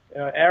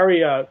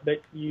area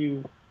that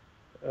you,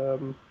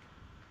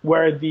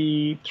 where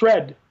the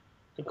thread,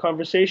 the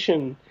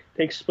conversation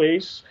takes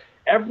place,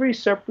 every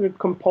separate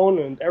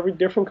component, every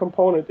different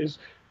component is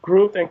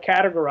grouped and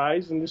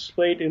categorized and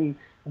displayed in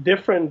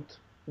different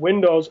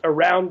windows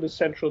around the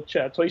central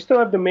chat. So you still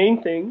have the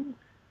main thing,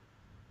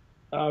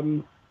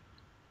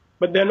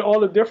 but then all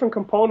the different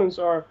components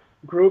are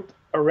grouped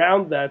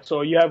around that.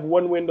 So you have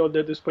one window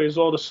that displays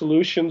all the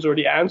solutions or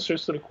the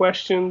answers to the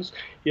questions.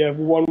 You have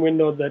one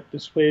window that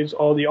displays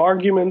all the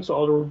arguments,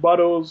 all the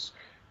rebuttals,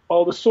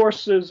 all the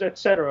sources,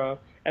 etc.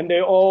 And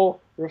they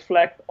all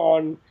reflect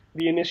on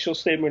the initial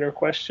statement or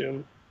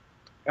question.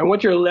 And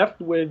what you're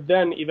left with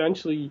then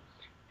eventually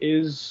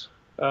is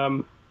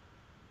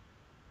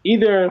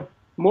either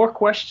more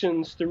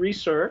questions to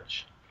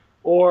research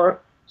or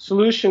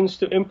solutions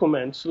to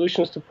implement,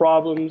 solutions to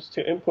problems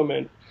to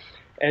implement.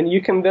 And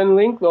you can then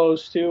link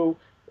those to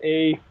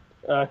a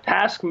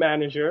task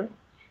manager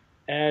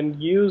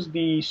and use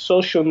the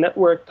social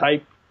network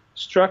type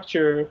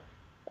structure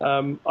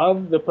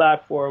of the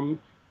platform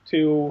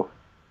to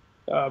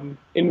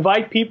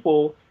invite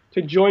people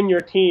to join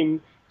your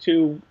team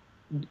to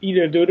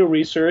either do the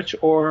research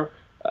or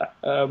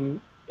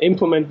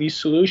implement these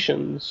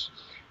solutions.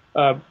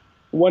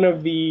 One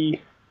of the,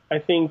 I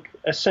think,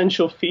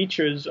 essential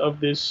features of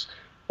this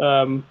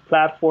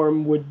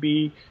platform would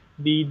be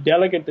the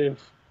delegative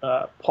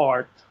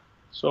part.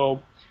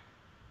 So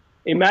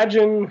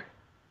imagine,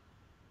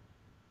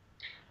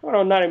 oh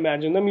no, not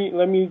imagine. Let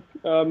me.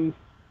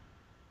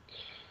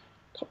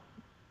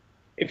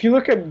 If you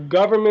look at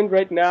government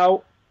right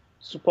now,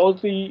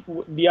 supposedly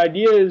the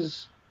idea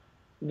is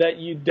that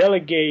you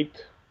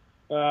delegate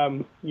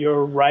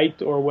your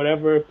right or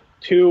whatever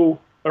to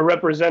a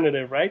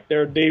representative, right?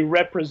 They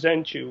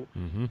represent you.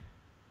 Mm-hmm.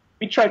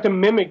 We try to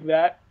mimic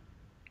that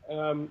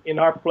in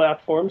our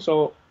platform.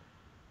 So,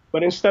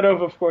 but instead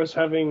of course,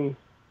 having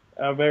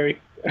a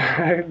very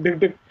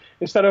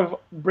instead of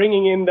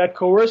bringing in that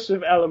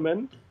coercive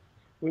element,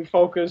 we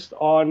focused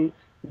on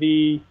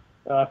the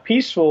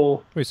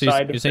peaceful Wait, so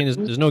side. you're saying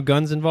there's no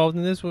guns involved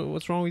in this?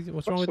 What's wrong with that?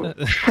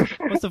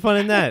 What's the fun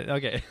in that?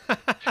 Okay.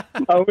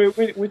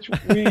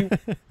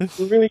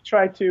 We really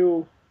try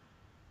to,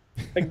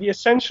 like, the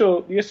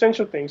essential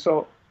thing.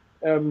 So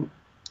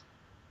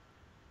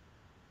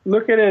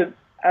look at it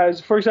as,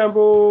 for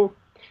example,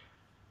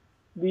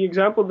 the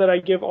example that I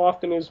give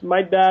often is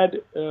my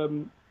dad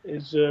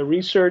is a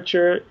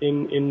researcher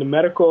in the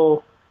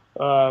medical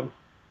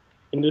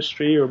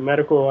industry or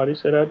medical, how do you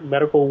say that?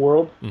 Medical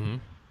world. Mm-hmm.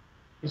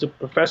 He's a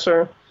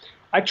professor.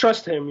 I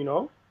trust him, you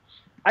know.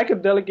 I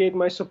could delegate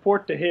my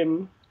support to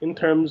him in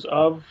terms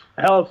of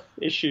health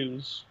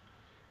issues.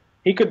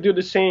 He could do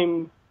the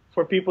same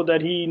for people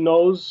that he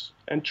knows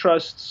and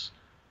trusts,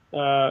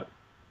 and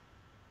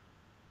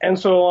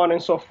so on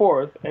and so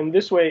forth. And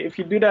this way, if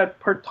you do that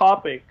per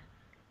topic,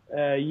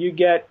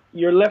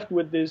 you're left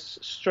with this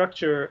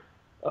structure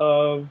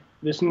of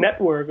this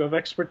network of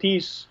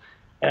expertise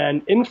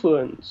and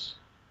influence,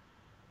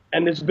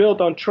 and it's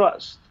built on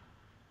trust.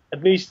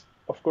 At least,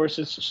 of course,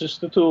 it's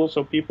just a tool,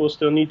 so people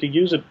still need to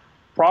use it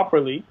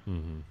properly.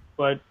 Mm-hmm.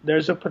 But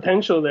there's a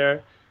potential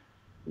there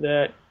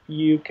that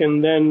you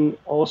can then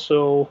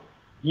also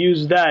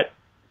use that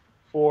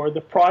for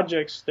the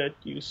projects that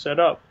you set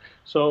up.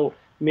 So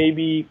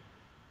maybe,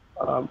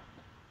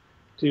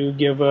 to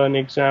give an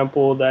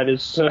example that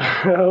is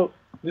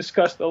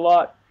discussed a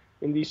lot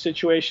in these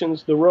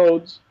situations, the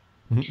roads.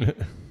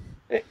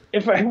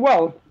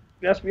 Well,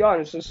 let's be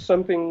honest, it's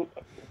something.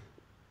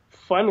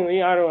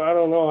 Funnily, I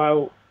don't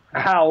know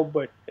how,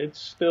 but it's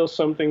still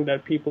something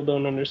that people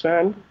don't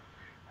understand,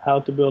 how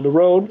to build a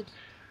road.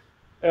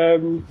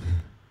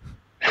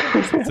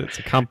 It's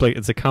a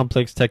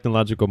complex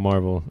technological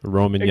marvel,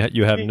 Roman.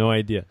 You have no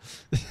idea.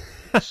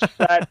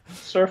 Flat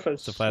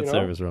surface. It's a flat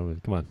surface,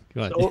 Roman. Come on.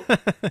 So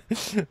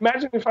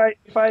imagine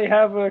if I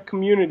have a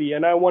community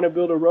and I want to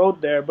build a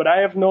road there, but I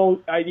have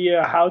no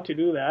idea how to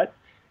do that,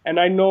 and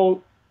I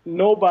know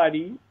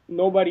nobody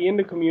in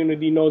the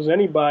community knows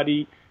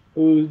anybody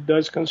who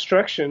does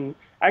construction.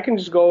 I can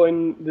just go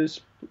on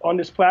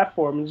this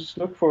platform and just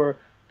look for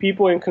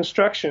people in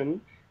construction,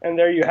 and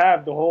there you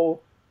have the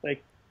whole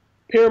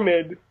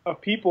pyramid of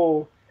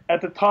people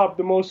at the top,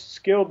 the most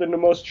skilled and the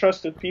most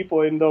trusted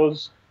people in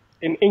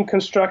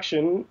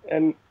construction.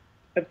 And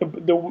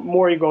the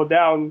more you go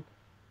down,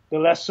 the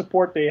less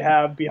support they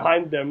have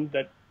behind them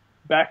that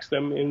backs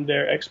them in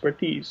their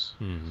expertise.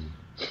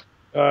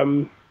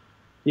 Mm-hmm.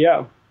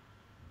 Yeah.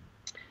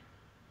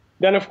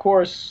 Then of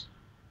course,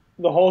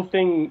 the whole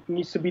thing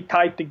needs to be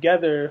tied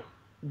together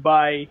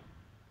by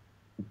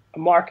a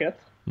market.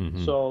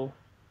 Mm-hmm. So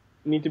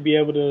you need to be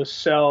able to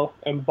sell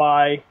and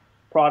buy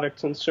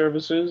products and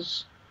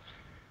services.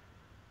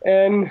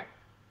 And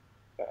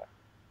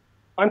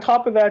on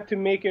top of that, to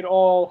make it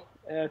all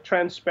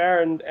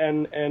transparent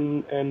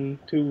and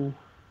to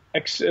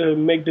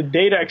make the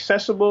data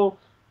accessible,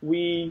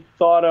 we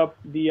thought up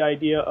the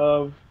idea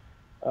of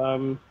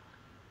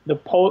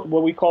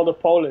what we call the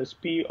polis,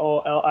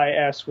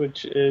 POLIS,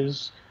 which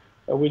is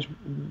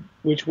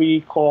which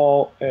we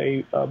call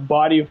a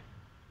body of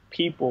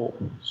people.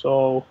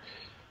 So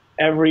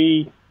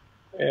every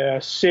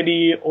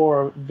city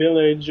or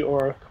village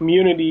or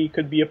community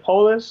could be a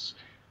polis,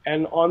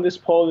 and on this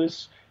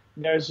polis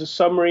there's a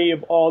summary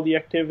of all the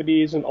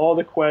activities and all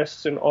the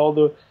quests and all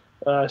the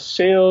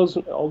sales,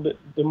 all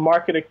the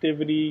market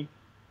activity,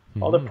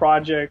 all the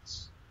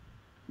projects,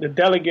 the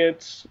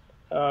delegates,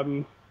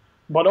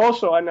 but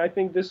also, and I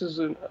think this is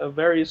a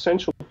very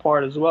essential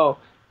part as well,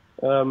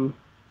 an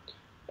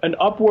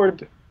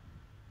upward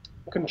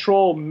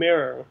control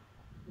mirror.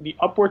 The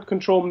upward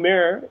control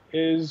mirror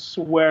is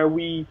where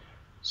we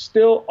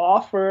still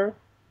offer,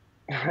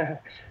 I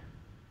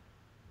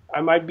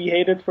might be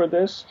hated for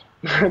this,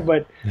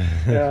 but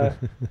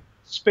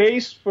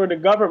space for the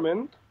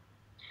government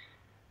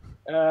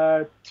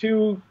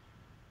to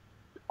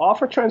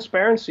offer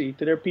transparency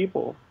to their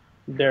people.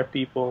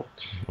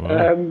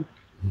 Wow.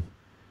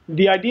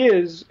 The idea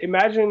is,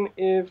 imagine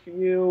if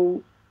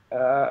you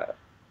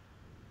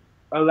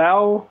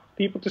allow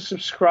people to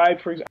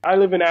subscribe. For example, I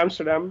live in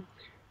Amsterdam.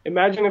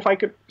 Imagine if I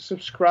could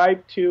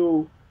subscribe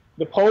to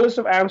the Polis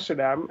of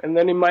Amsterdam, and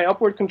then in my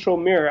upward control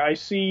mirror, I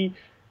see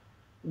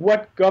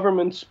what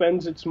government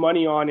spends its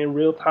money on in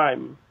real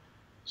time.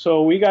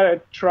 So we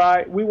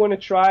want to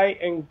try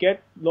and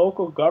get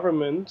local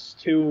governments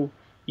to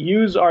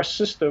use our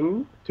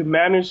system to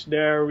manage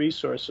their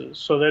resources,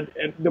 so that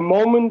at the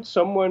moment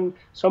some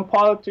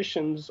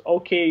politicians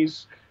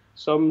okays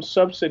some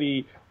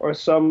subsidy, or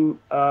some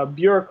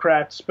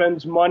bureaucrat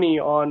spends money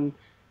on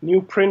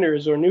new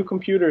printers or new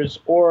computers,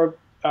 or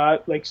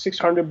like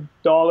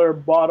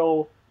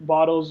 $600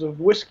 bottles of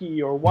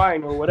whiskey or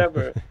wine or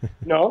whatever,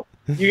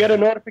 you get a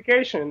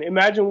notification.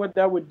 Imagine what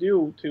that would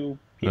do to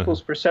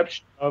people's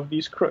perception of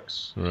these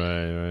crooks.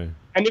 Right.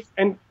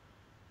 And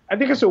I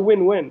think it's a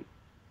win-win.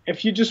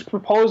 If you just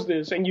propose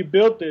this and you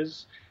build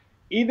this,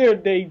 either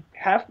they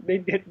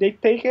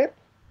take it,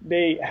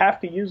 they have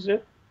to use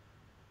it,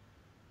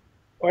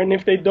 and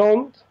if they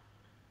don't,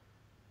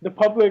 the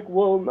public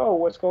will know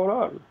what's going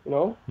on.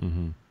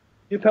 Mm-hmm.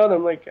 You tell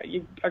them, like,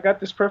 I got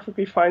this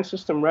perfectly fine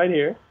system right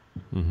here.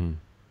 Mm-hmm.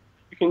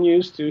 You can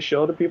use to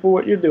show the people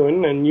what you're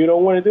doing, and you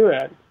don't want to do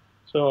that.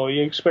 So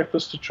you expect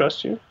us to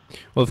trust you?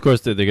 Well, of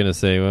course they're going to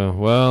say,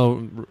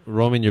 well,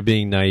 Roman, you're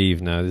being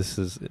naive now. This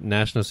is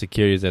national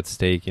security is at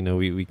stake.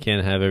 We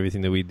can't have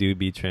everything that we do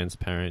be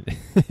transparent.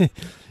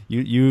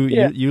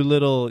 You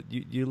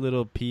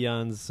little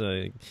peons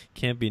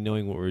can't be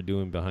knowing what we're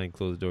doing behind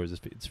closed doors.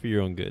 It's for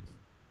your own good.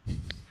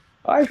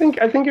 I think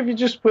if you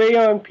just play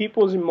on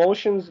people's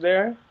emotions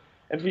there,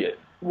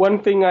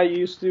 one thing I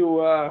used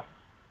to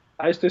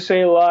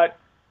say a lot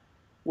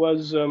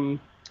was,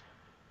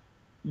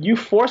 you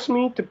force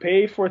me to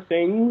pay for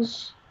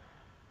things,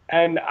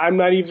 and I'm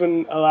not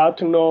even allowed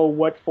to know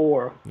what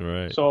for.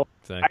 Right. So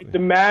exactly. I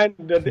demand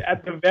that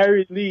at the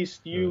very least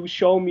you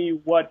show me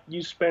what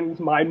you spend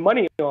my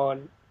money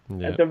on.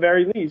 Yeah. At the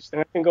very least.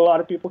 And I think a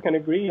lot of people can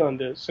agree on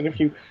this. And if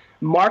you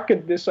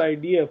market this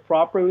idea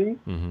properly,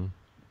 mm-hmm.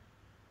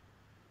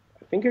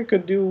 I think it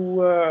could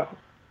do a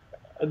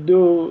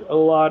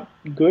lot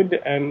good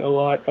and a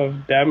lot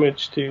of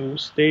damage to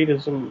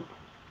statism.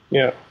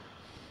 Yeah.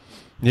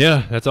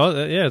 Yeah, that's all.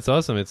 Yeah, it's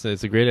awesome. It's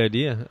a great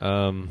idea.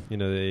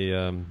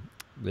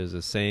 There's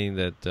a saying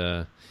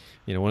that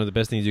one of the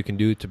best things you can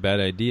do to bad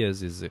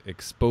ideas is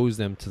expose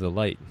them to the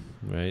light,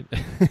 right?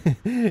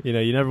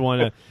 You never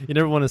want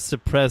to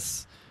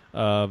suppress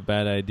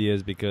bad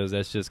ideas, because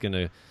that's just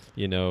gonna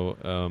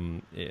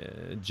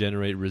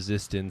generate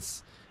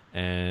resistance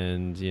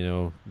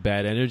and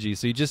bad energy.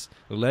 So you just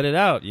let it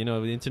out. The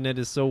internet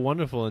is so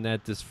wonderful in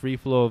that this free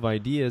flow of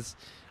ideas.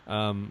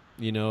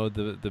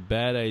 The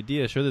bad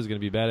idea, sure, there's going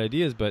to be bad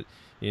ideas, but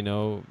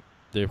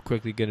they're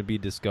quickly going to be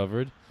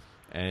discovered,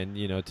 and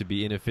to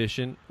be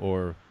inefficient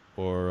or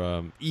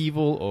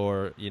evil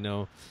or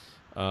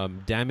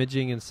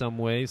damaging in some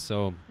way.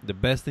 So the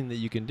best thing that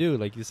you can do,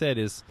 like you said,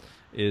 is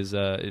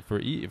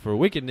for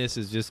wickedness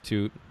is just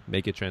to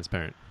make it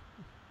transparent.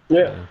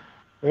 Yeah.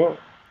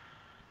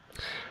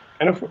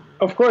 And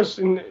of course,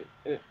 in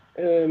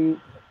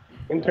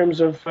terms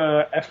of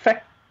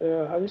effect,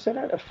 how do you say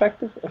that?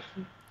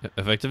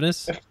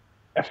 Effectiveness?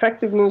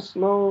 Effectiveness,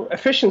 no,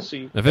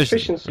 efficiency.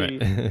 Efficiency.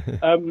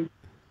 Right.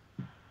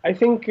 I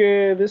think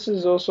this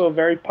is also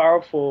very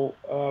powerful.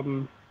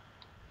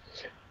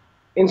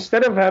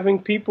 Instead of having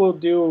people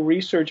do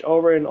research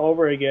over and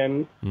over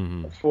again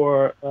mm-hmm.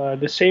 for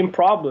the same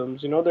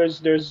problems,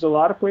 there's a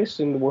lot of places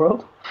in the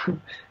world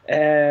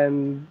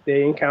and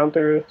they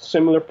encounter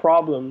similar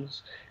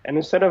problems. And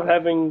instead of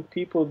having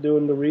people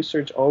doing the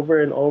research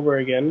over and over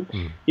again,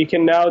 you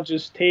can now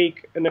just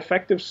take an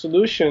effective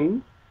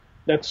solution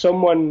that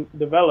someone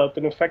developed,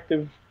 an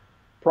effective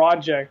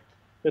project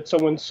that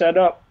someone set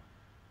up,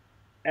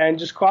 and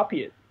just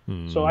copy it.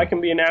 So I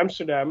can be in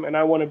Amsterdam and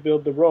I want to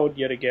build the road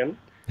yet again.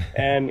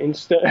 And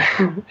instead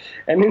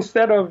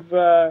of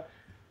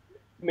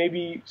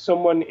maybe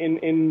someone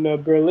in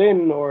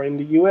Berlin or in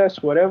the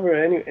US, whatever,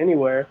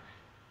 anywhere,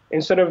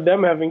 instead of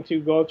them having to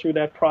go through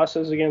that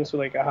process again, so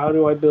like, how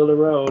do I build a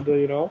road?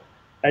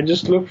 I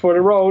just look for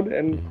the road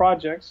and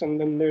projects, and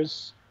then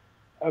there's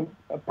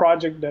a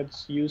project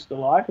that's used a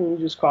lot, and you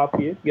just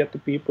copy it, get the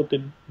people to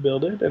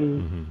build it,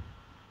 and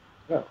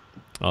yeah.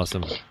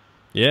 Awesome.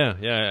 Yeah,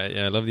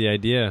 I love the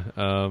idea.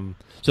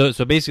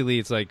 So basically,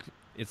 it's like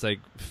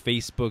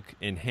Facebook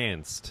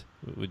enhanced.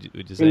 Would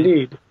you say?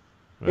 Indeed.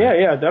 Right.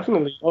 Yeah,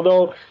 definitely.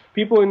 Although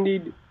people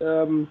indeed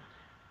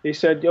they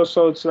said, yo,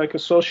 so it's like a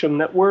social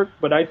network,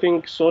 but I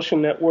think social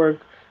network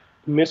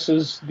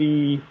misses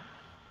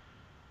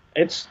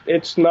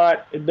it's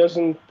not, it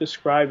doesn't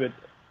describe it.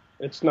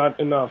 It's not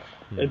enough.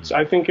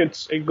 I think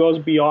it goes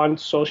beyond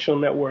social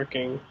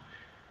networking.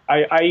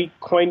 I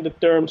coined the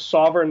term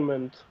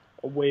sovereignment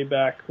way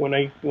back when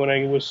I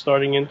was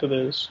starting into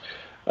this.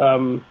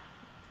 So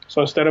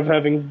instead of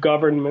having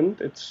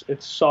government, it's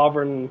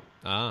sovereign.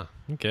 Ah,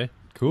 okay,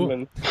 cool.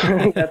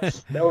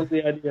 That was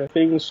the idea of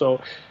things.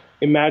 So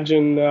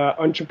imagine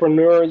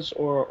entrepreneurs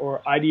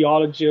or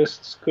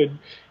ideologists could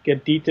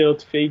get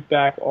detailed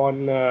feedback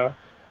on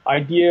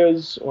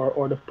ideas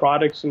or the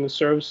products and the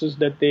services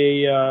that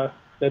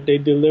they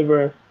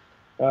deliver.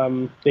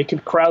 They can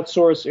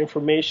crowdsource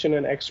information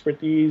and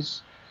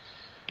expertise.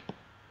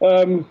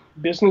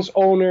 Business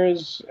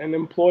owners and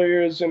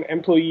employers and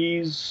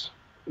employees,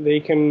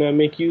 they can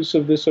make use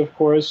of this, of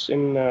course,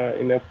 in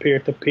a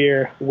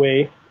peer-to-peer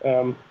way,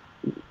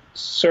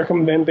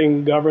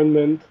 circumventing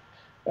government.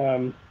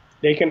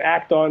 They can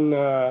act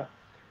on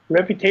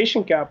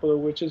reputation capital,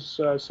 which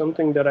is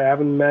something that I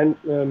haven't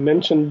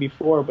mentioned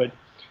before, but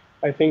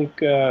I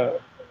think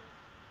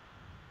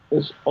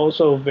is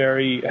also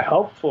very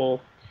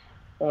helpful.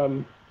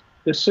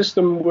 The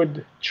system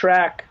would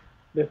track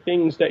the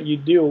things that you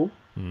do,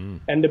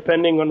 and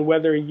depending on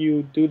whether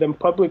you do them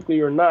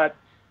publicly or not,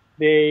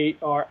 they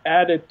are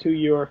added to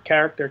your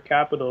character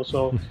capital.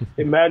 So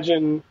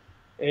imagine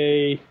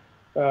in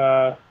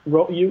a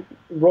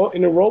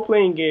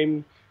role-playing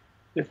game,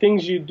 the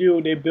things you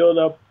do, they build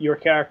up your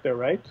character,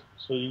 right?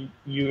 So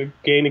you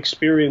gain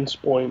experience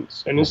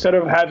points. And instead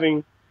of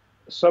having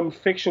some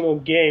fictional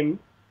game,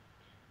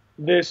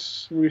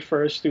 this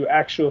refers to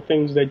actual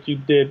things that you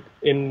did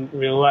in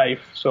real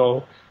life.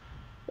 So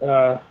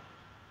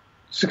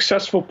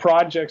successful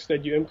projects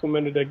that you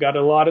implemented that got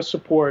a lot of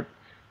support,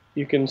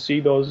 you can see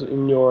those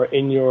in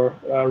your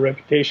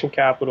reputation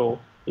capital,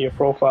 in your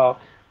profile.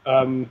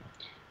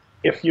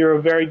 If you're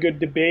a very good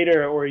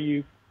debater, or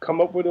you come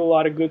up with a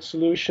lot of good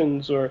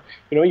solutions, or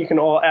you can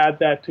all add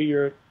that to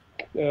your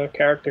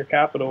character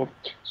capital.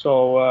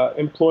 So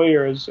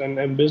employers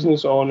and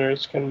business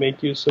owners can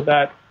make use of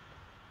that.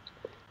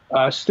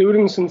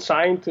 Students and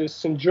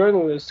scientists and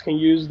journalists can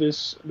use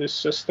this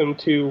system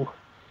to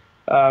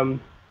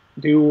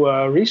do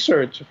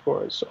research, of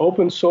course,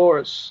 open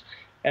source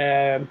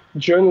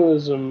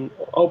journalism,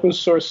 open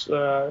source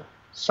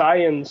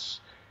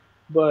science.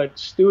 But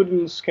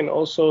students can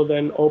also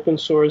then open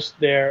source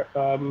their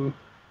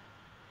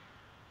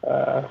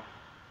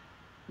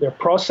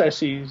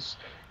processes.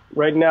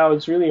 Right now,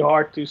 it's really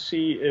hard to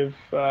see if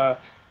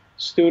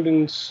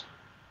students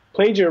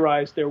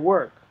plagiarize their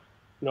work.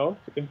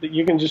 If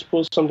you can just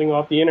pull something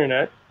off the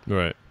internet,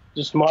 right?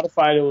 Just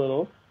modify it a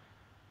little,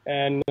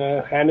 and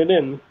hand it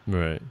in.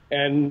 Right.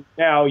 And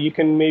now you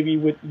can, maybe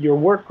with your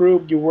work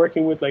group, you're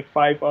working with like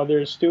 5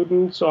 other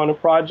students on a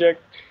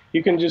project,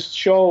 you can just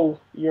show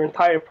your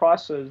entire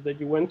process that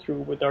you went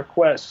through with our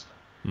quest.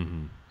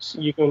 Mm-hmm.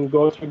 So you can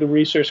go through the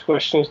research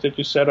questions that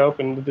you set up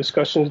and the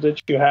discussions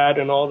that you had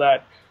and all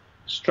that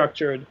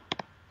structured.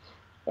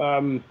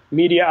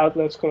 Media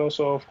outlets can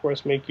also, of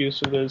course, make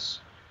use of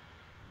this.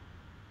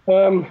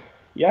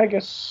 I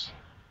guess.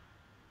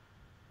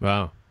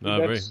 Wow.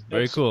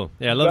 Very cool.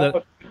 Yeah, I love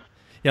that.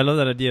 Yeah, I love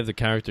that idea of the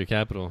character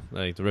capital,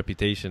 like the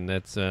reputation.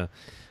 That's, to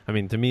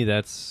me,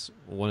 that's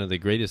one of the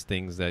greatest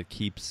things that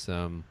keeps,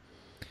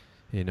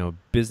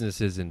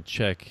 businesses in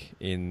check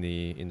in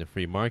the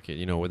free market.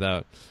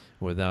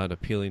 Without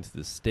appealing to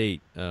the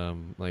state.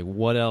 Like,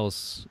 what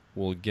else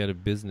will get a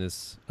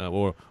business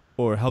or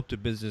help the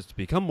business to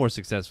become more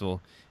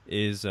successful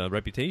is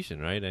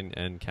reputation, right?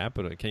 And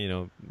capital.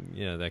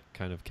 That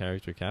kind of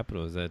character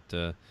capital is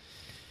that.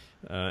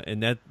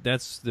 And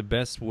that's the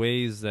best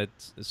ways that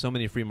so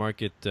many free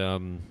market,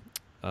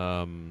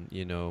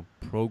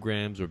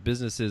 programs or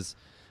businesses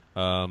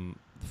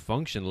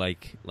function,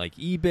 like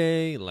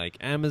eBay, like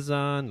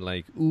Amazon,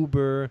 like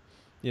Uber,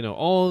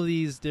 all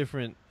these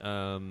different,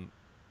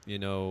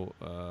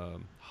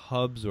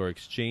 hubs or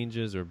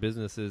exchanges or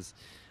businesses.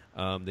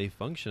 They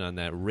function on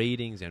that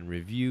ratings and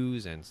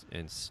reviews and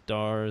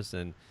stars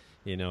and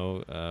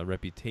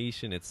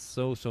reputation. It's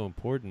so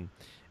important,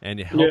 and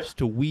it helps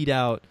to weed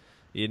out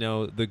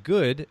the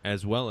good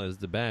as well as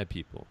the bad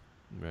people,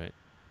 right?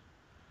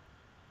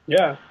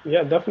 Yeah,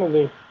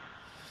 definitely.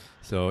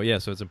 So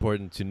it's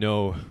important to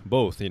know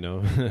both,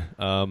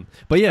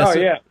 but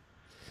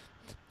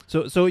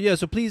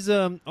So please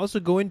also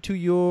go into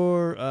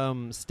your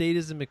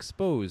Statism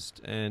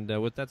Exposed and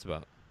what that's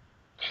about.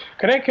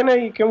 Can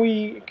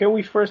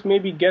we first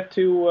maybe get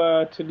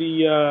to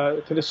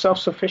the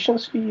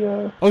self-sufficiency?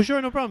 Oh,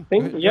 sure, no problem.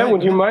 Thing? Yeah,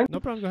 would you mind? No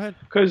problem. Go ahead.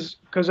 Because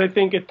I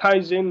think it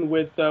ties in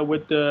with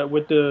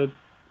the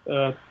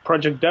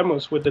project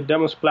demos, with the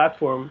demos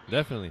platform.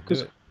 Definitely.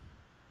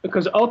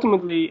 Because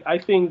ultimately, I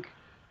think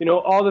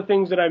all the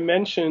things that I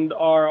mentioned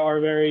are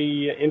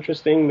very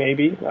interesting.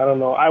 Maybe, I don't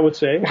know. I would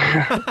say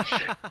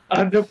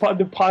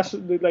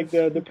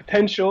the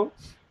potential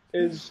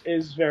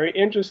is very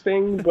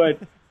interesting, but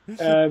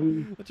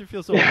Don't you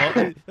feel so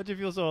alone? Don't you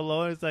feel so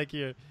alone? It's like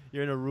you're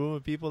in a room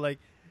with people like,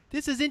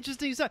 this is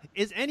interesting stuff.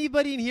 Is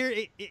anybody in here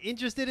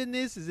interested in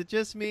this? Is it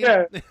just me?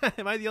 Yeah.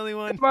 Am I the only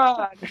one? Come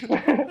on.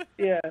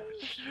 Yeah.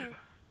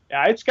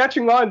 Yeah, it's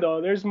catching on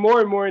though. There's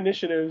more and more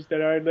initiatives that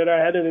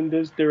are headed in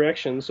this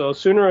direction. So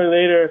sooner or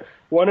later,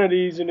 one of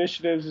these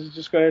initiatives is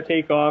just going to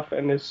take off,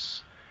 and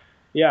it's,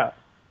 yeah.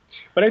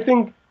 But I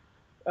think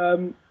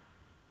the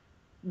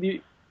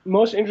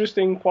most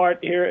interesting part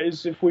here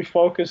is if we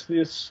focus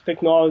this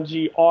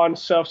technology on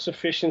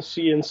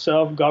self-sufficiency and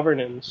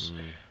self-governance.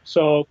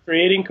 So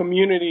creating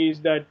communities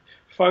that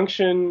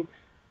function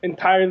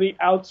entirely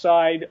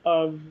outside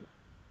of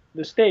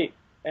the state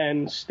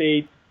and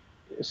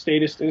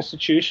statist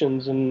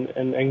institutions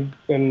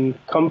and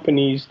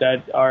companies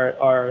that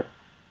are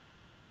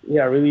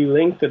really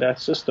linked to that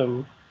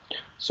system.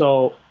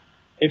 So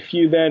if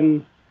you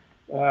then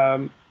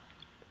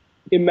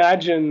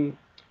imagine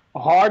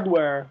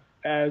hardware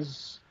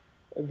as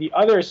the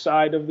other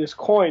side of this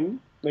coin,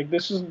 like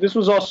this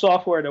was all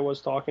software that I was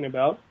talking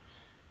about,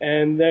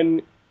 and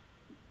then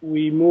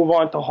we move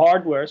on to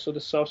hardware, so the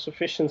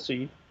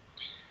self-sufficiency,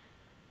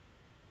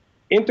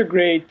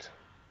 integrate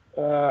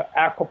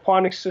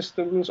aquaponic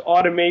systems,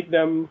 automate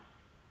them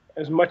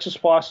as much as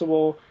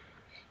possible.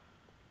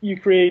 You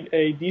create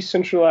a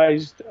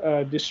decentralized,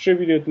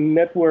 distributed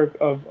network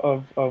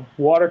of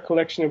water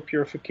collection and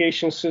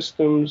purification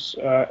systems,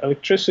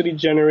 electricity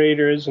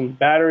generators and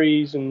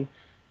batteries, and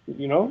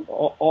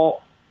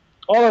all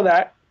of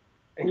that,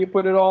 and you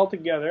put it all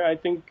together. I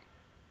think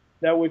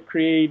that would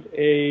create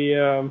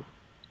a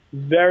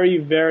very,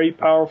 very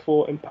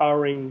powerful,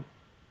 empowering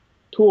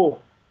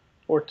tool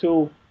or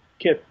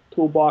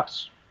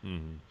toolbox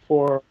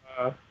for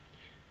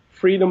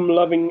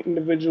freedom-loving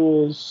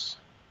individuals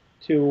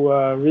to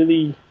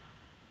really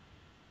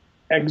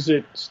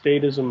exit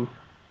statism.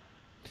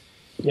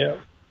 Yeah.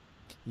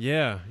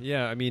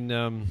 I mean,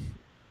 I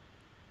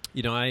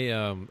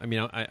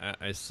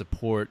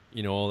support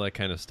all that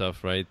kind of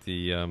stuff, right?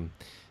 The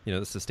the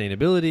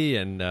sustainability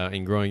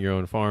and growing your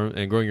own farm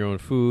and growing your own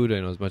food,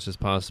 as much as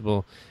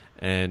possible,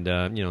 and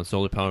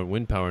solar power and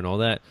wind power and all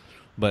that.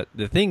 But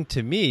the thing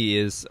to me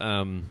is,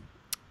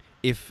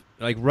 if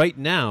like right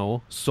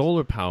now,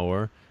 solar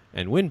power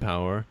and wind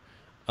power,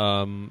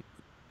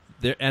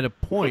 they're at a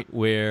point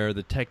where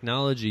the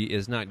technology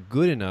is not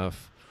good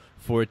enough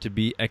for it to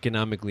be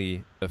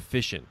economically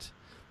efficient,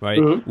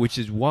 right? Which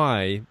is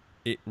why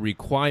it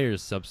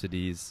requires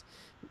subsidies,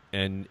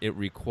 and it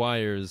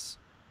requires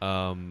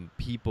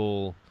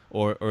people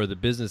or the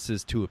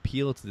businesses to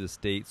appeal to the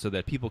state so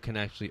that people can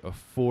actually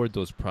afford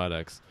those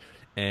products,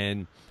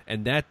 and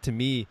that to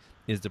me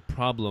is the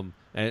problem.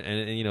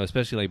 And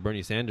especially like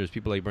Bernie Sanders,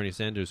 people like Bernie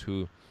Sanders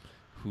who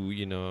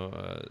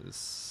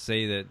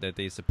say that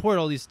they support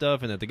all these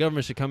stuff and that the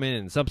government should come in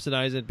and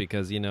subsidize it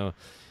because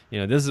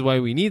this is why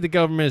we need the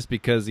government, is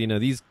because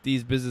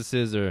these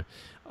businesses are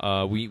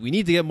we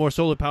need to get more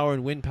solar power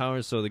and wind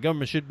power, so the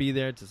government should be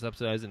there to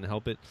subsidize it and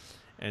help it.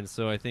 And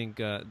so I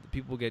think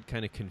people get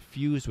kind of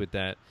confused with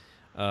that,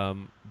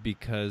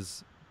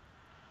 because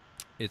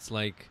it's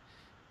like,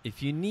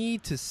 if you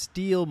need to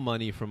steal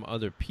money from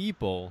other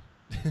people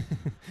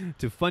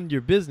to fund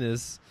your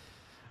business,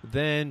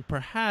 then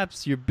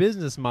perhaps your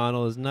business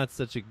model is not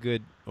such a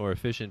good or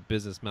efficient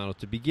business model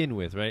to begin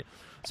with, right?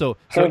 So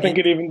I don't think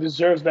it even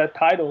deserves that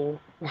title.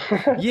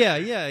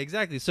 yeah,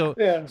 exactly. So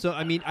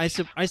I mean,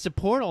 I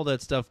support all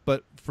that stuff,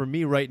 but for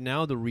me right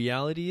now, the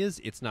reality is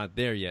it's not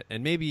there yet.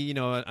 And maybe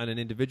on an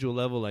individual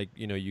level, like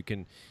you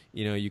can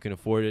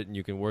afford it and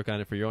you can work on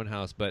it for your own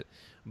house, but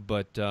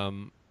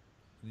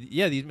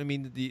yeah,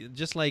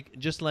 just like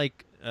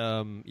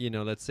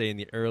let's say in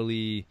the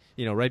early,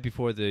 right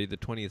before the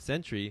 20th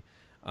century,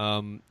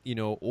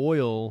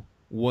 oil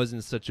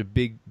wasn't such a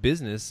big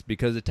business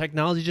because the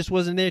technology just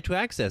wasn't there to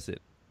access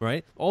it,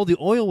 right? All the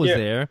oil was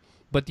there,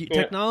 but the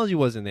technology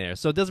wasn't there.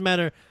 So it doesn't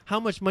matter how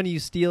much money you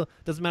steal,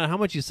 doesn't matter how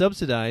much you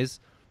subsidize,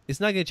 it's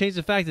not going to change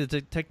the fact that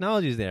the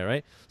technology is there,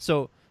 right?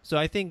 So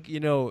I think,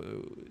 and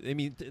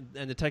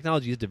the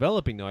technology is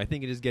developing, though. I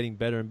think it is getting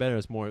better and better.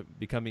 It's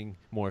becoming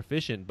more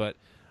efficient,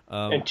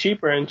 and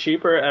cheaper and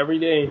cheaper every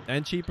day.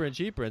 And cheaper and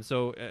cheaper. And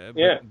so,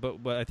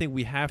 but I think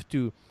we have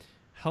to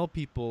help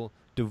people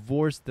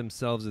divorce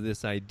themselves of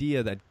this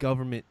idea that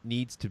government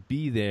needs to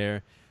be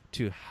there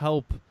to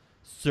help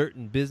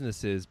certain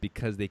businesses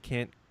because they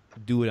can't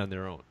do it on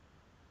their own.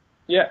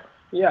 Yeah,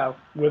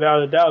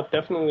 without a doubt,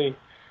 definitely.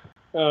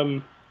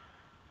 I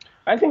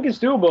think it's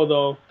doable,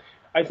 though.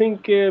 I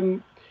think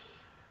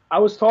I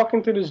was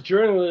talking to this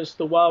journalist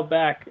a while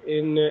back at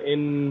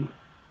an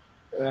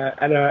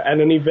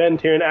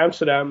event here in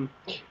Amsterdam,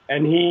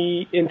 and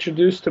he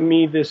introduced to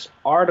me this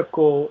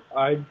article.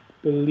 I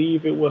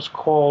believe it was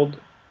called,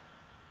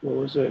 what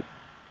was it?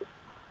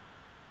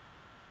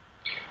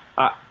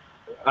 I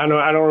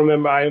don't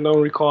remember. I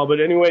don't recall. But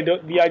anyway,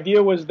 the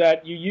idea was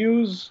that you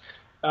use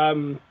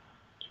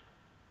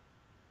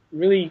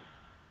really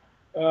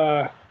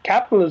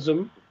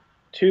capitalism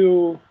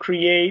to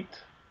create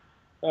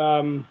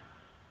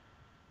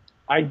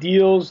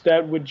ideals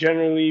that would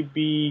generally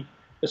be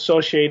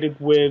associated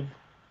with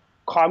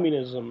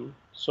communism.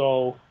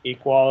 So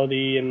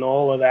equality and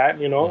all of that,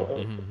 you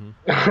know.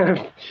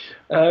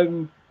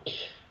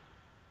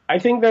 I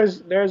think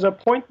there's a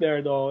point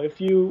there, though.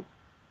 If you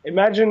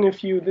imagine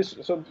this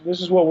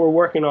is what we're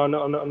working on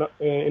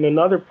in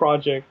another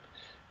project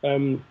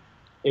in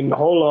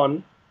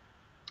Holon.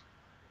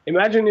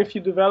 Imagine if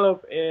you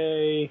develop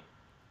an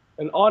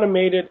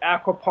automated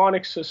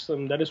aquaponics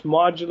system that is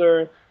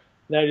modular,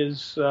 that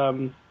is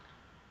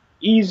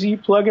easy,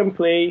 plug and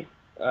play,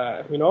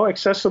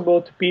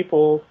 accessible to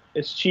people.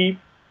 It's cheap,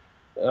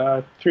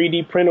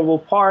 3D printable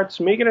parts.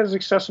 Make it as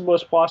accessible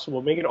as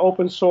possible. Make it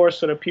open source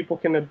so that people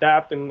can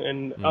adapt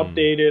and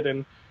update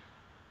it.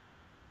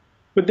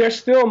 But there's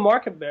still a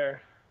market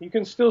there. You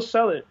can still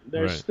sell it.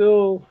 There's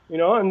still,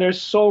 and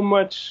there's so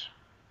much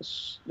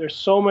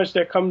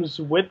that comes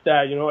with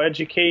that,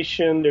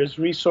 education. There's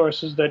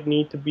resources that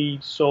need to be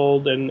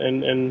sold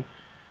and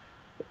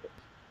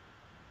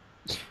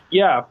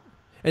yeah.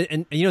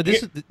 And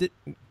this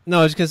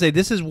I was gonna say,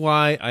 this is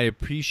why I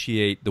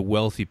appreciate the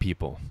wealthy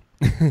people.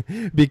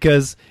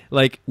 Because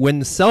like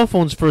when cell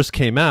phones first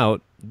came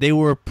out, they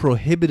were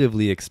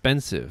prohibitively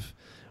expensive,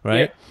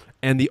 right? Yeah.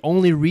 And the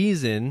only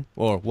reason,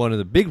 or one of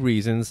the big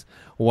reasons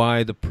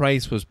why the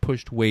price was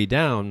pushed way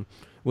down,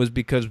 was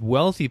because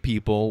wealthy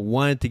people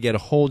wanted to get a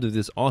hold of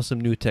this awesome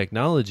new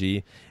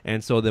technology,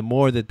 and so the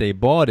more that they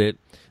bought it,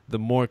 the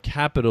more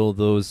capital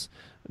those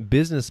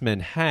businessmen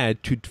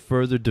had to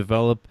further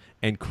develop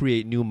and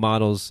create new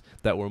models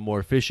that were more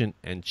efficient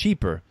and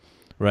cheaper,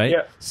 right?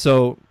 Yeah.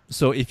 So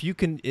if you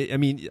can, I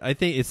mean, I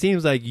think it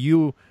seems like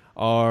you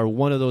are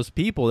one of those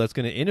people that's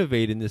going to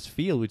innovate in this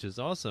field, which is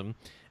awesome.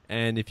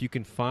 And if you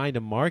can find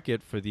a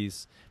market for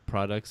these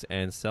products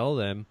and sell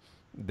them,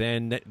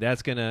 then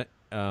that's going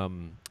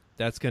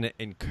to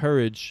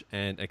encourage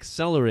and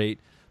accelerate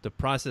the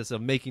process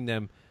of making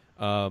them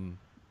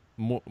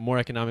more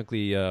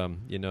economically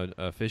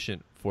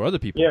efficient for other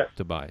people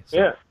to buy. So.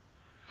 Yeah,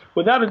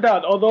 without a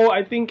doubt. Although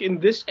I think in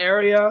this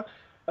area,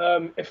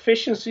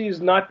 efficiency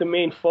is not the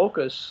main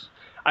focus.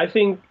 I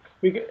think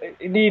we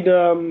need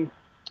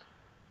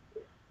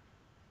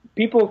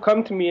people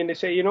come to me and they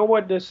say, you know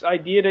what, this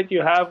idea that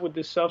you have with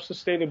this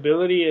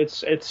self-sustainability,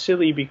 it's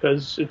silly,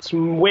 because it's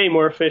way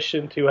more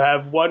efficient to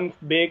have one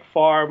big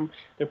farm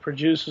that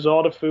produces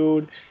all the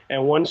food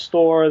and one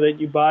store that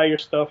you buy your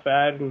stuff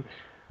at,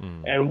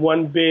 and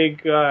one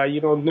big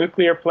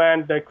nuclear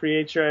plant that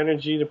creates your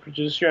energy, to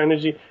produce your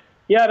energy.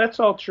 Yeah, that's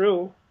all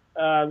true.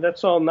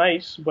 That's all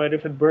nice, but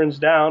if it burns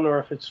down, or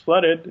if it's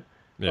flooded,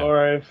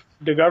 or if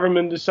the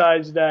government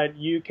decides that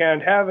you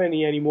can't have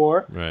any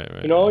anymore,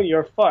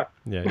 you're fucked.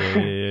 Yeah.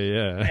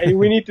 And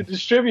we need to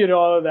distribute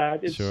all of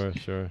that.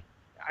 Sure.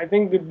 I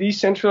think the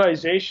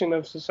decentralization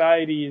of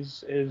society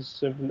is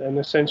an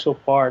essential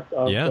part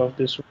of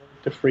this road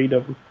to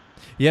freedom.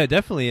 Yeah,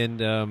 definitely.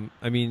 And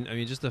I mean,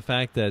 just the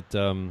fact that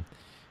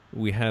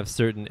we have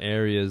certain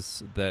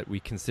areas that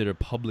we consider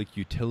public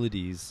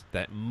utilities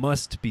that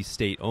must be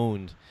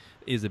state-owned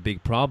is a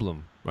big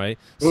problem, right?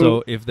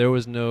 So if there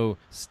was no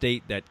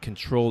state that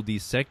controlled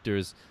these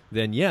sectors,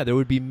 then there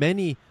would be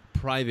many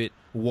private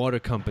water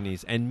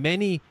companies and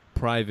many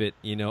private,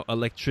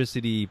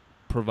 electricity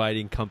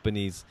providing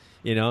companies,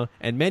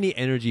 and many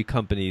energy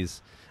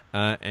companies.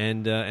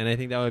 And I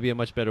think that would be a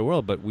much better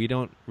world, but we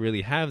don't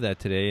really have that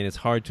today, and it's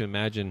hard to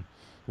imagine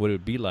what it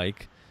would be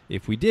like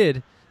if we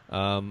did.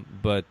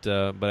 But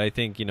I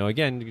think,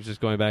 again,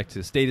 just going back to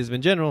statism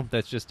in general,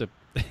 that's just a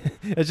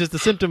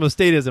symptom of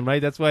statism,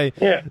 right? That's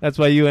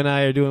why you and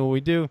I are doing what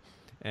we do,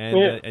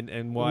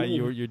 and why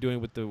you're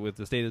doing with the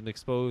Statism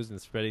Exposed and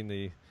spreading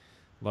the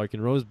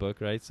Larkin Rose book,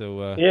 right?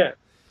 So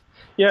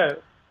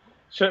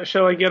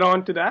Shall I get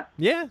on to that?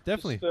 Yeah,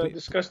 definitely. Just,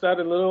 discuss that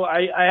a little.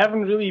 I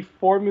haven't really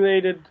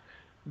formulated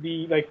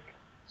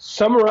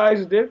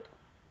summarized it.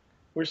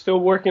 We're still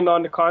working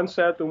on the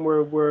concept, and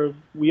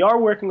we are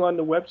working on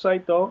the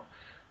website though,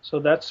 so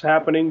that's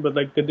happening. But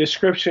the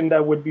description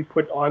that would be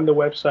put on the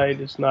website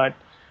is not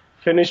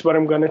finished. But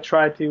I'm going to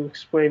try to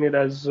explain it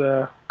as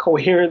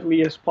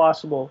coherently as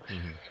possible.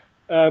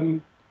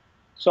 So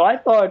I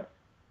thought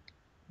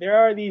there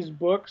are these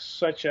books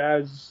such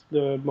as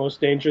The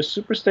Most Dangerous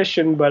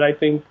Superstition, but I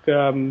think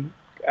Adam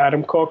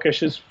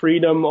Kokesh's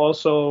Freedom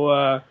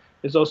also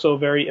is also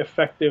very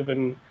effective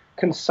and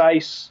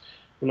concise,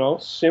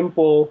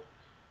 simple.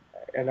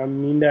 And I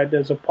mean that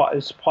as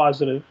it's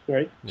positive,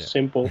 right? Yeah.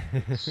 Simple.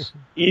 It's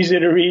easy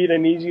to read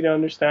and easy to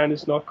understand.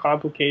 It's not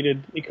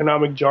complicated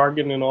economic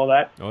jargon and all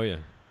that. Oh, yeah.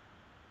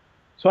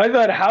 So I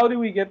thought, how do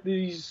we get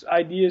these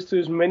ideas to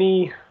as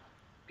many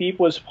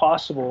people as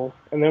possible?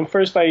 And then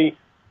first I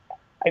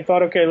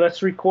thought, okay,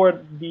 let's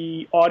record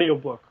the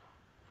audiobook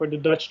for the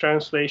Dutch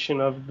translation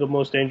of The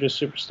Most Dangerous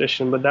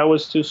Superstition. But that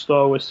was too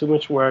slow. It was too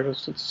much work.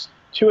 It's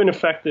too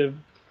ineffective.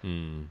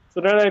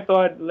 So then I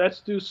thought, let's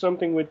do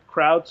something with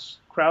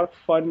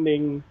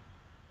crowdfunding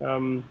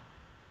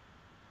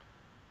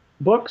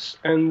books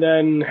and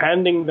then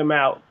handing them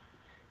out.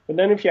 But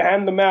then if you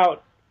hand them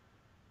out,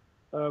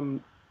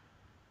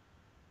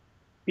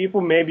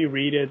 people maybe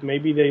read it,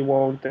 maybe they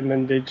won't, and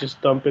then they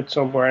just dump it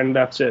somewhere, and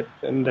that's it,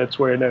 and that's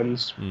where it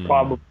ends,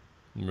 probably.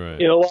 Right.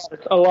 You know,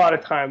 a lot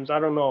of times, I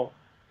don't know.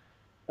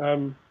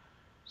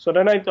 So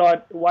then I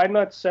thought, why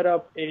not set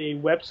up a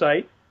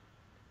website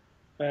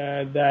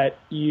that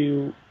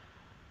you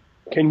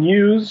can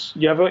use?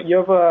 You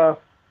have a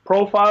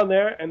profile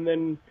there, and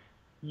then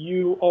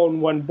you own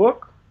one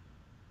book,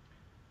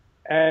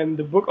 and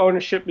the book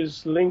ownership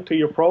is linked to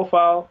your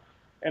profile.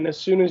 And as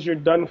soon as you're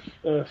done,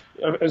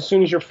 as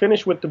soon as you're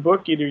finished with the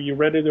book, either you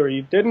read it or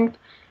you didn't,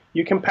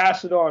 you can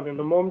pass it on. And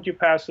the moment you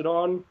pass it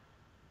on,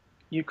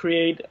 you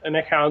create an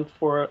account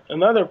for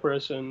another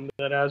person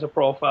that has a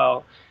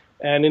profile.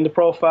 And in the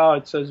profile,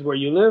 it says where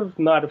you live,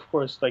 not, of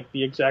course, like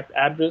the exact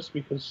address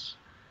because,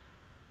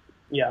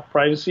 yeah,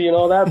 privacy and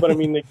all that. But I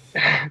mean,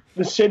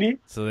 the city.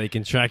 So they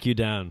can track you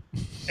down.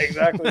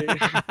 Exactly.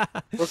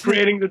 We're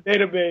creating the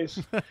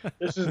database.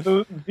 This is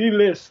the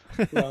list.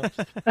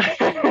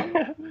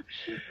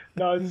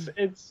 No,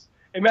 it's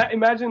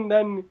imagine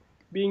then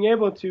being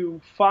able to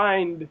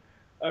find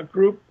a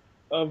group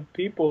of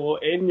people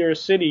in your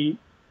city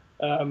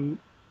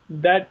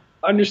that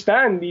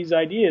understand these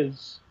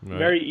ideas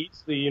very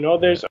easily. You know,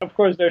 there's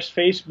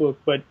Facebook,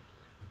 but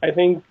I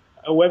think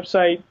a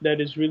website that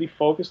is really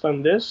focused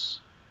on this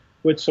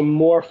with some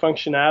more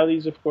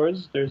functionalities, of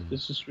course,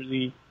 this is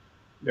really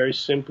very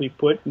simply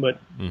put, but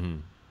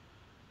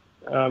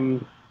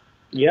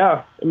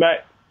yeah,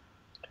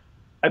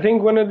 I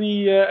think one of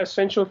the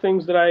essential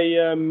things that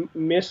I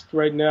missed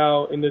right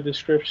now in the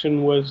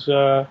description was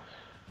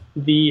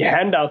the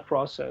handout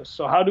process.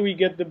 So how do we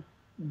get the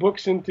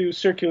books into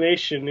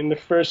circulation in the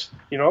first,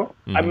 you know,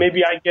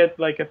 maybe I get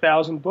like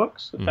 1,000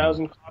 books,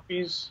 1,000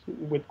 copies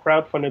with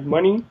crowdfunded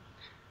money.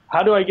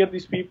 How do I get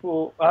these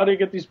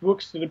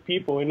books to the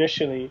people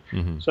initially?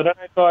 So then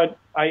I thought,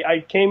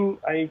 I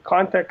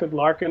contacted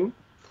Larkin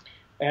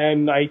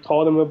and I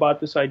told him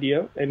about this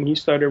idea, and he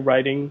started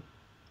writing,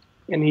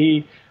 and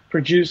he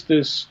produced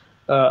this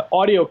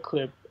audio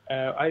clip.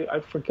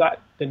 I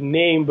forgot the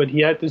name, but he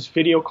had this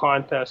video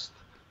contest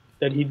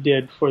that he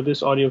did for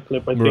this audio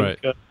clip. I think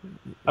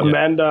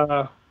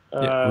Amanda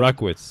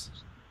Ruckwitz.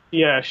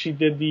 Yeah, she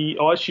did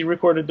she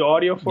recorded the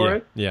audio for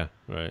it. Yeah,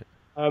 right.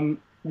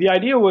 The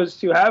idea was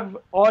to have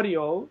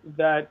audio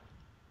that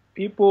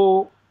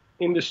people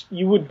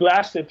you would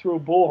blast it through a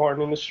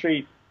bullhorn in the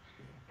street,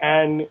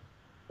 and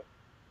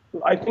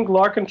I think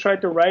Larkin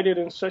tried to write it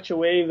in such a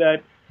way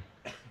that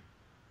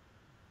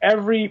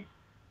every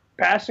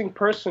passing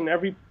person,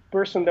 every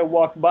person that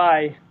walked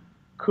by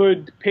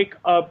could pick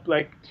up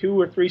like 2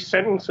 or 3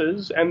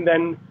 sentences and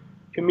then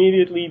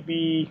immediately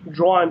be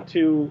drawn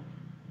to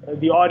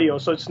the audio.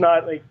 So it's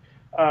not like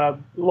a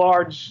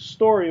large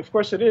story. Of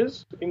course it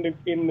is in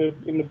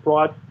the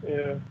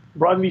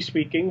broadly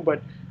speaking,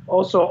 but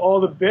also all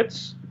the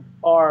bits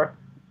are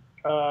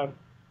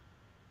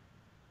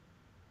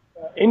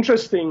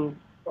interesting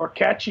or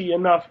catchy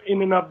enough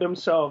in and of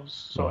themselves.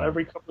 So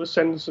every couple of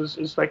sentences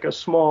is like a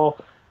small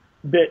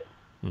bit.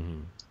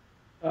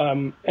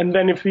 And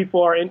then if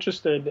people are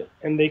interested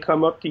and they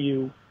come up to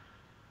you,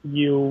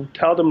 you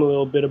tell them a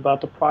little bit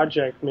about the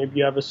project. Maybe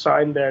you have a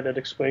sign there that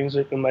explains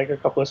it in like a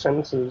couple of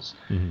sentences.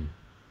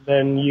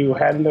 Then you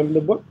hand them over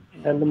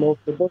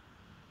the book.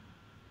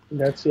 And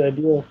that's the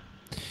idea.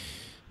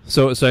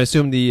 So I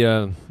assume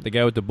the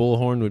guy with the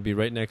bullhorn would be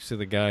right next to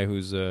the guy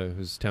who's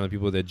telling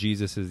people that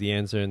Jesus is the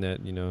answer and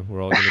that, you know,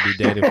 we're all going to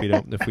be dead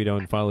if we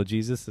don't follow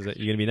Jesus. Is that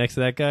you're going to be next to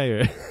that guy?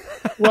 Or?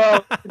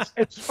 Well,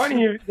 it's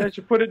funny that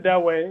you put it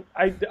that way.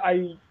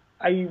 I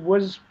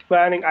was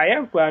planning. I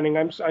am planning.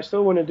 I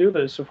still want to do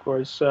this, of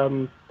course.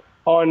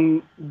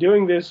 On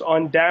doing this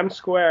on Dam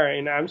Square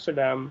in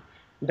Amsterdam.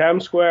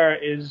 Dam Square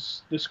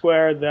is the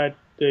square that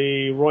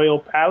the Royal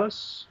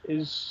Palace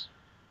is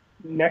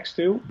next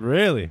to.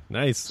 Really?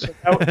 Nice. So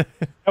that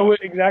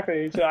would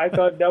exactly. So I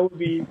thought that would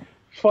be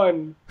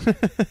fun.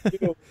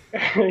 You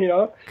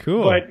know?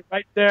 Cool. But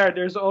right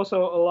there's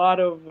also a lot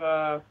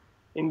of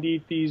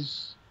indeed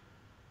these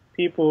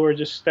people who are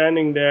just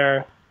standing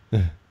there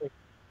like,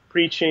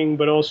 preaching,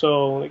 but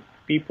also like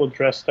people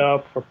dressed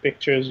up for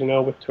pictures, you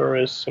know, with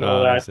tourists and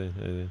all that. I see.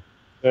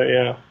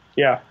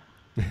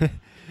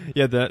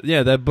 Yeah.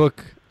 That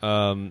book,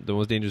 The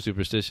Most Dangerous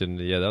Superstition.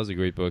 Yeah, that was a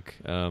great book.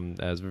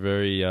 As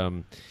very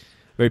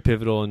very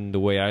pivotal in the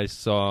way I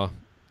saw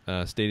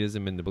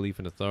statism and the belief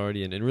in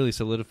authority, and really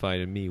solidified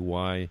in me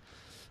why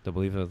the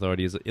belief in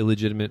authority is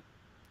illegitimate.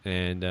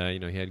 And you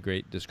know, he had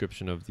great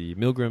description of the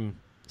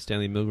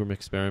Stanley Milgram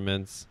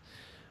experiments.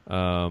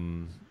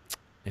 And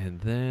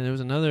then there was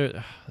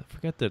another. I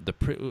forgot what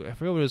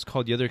it was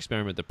called. The other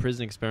experiment, the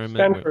prison experiment.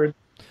 Stanford.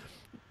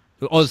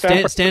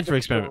 Stanford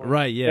experiment.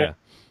 Right? Yeah.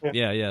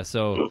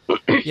 So,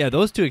 yeah,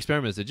 those two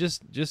experiments are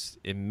just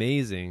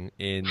amazing.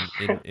 In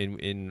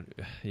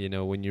you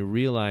know, when you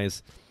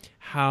realize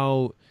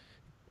how,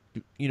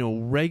 you know,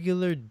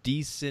 regular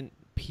decent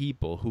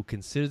people who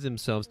consider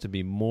themselves to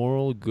be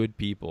moral good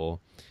people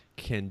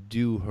can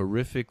do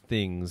horrific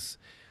things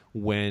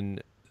when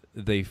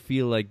they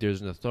feel like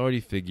there's an authority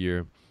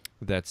figure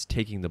that's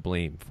taking the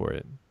blame for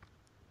it.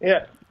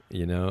 Yeah.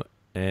 You know,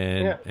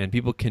 and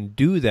people can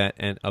do that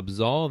and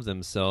absolve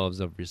themselves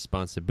of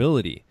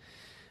responsibility.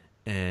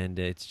 And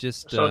it's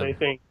just so they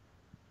think.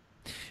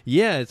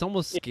 Yeah, it's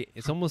almost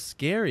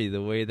scary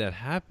the way that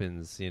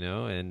happens, you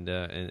know. And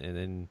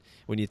then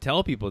when you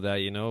tell people that,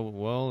 you know,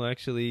 well,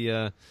 actually,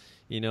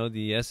 you know,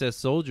 the SS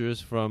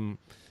soldiers from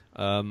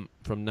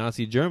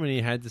Nazi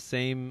Germany had the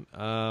same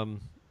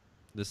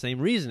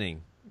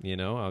reasoning. You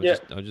know, I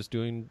was just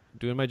doing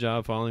my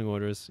job, following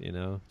orders. You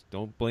know,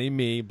 don't blame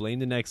me, blame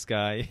the next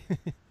guy.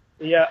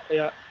 Yeah.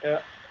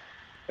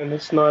 And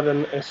it's not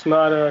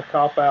a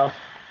cop out,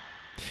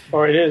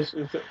 or it is.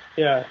 It's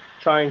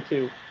trying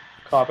to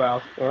cop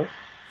out, or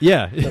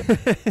yeah.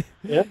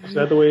 Yeah, is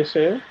that the way you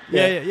say it?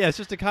 Yeah. It's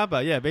just a cop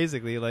out. Yeah,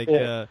 basically, like,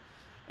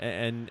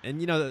 and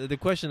you know, the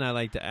question I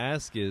like to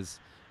ask is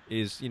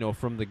you know,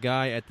 from the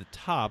guy at the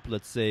top,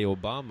 let's say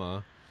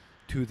Obama,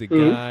 to the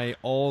guy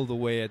all the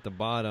way at the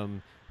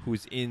bottom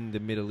who's in the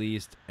Middle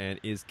East and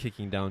is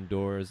kicking down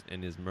doors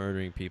and is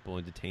murdering people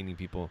and detaining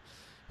people,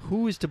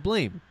 who is to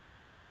blame,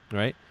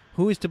 right?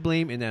 Who is to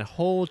blame in that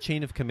whole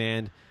chain of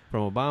command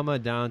from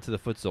Obama down to the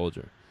foot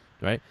soldier,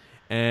 right?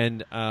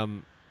 And I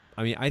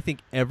mean, I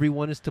think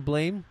everyone is to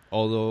blame,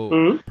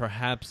 although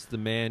perhaps the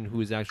man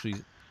who's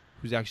actually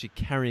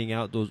carrying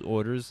out those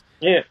orders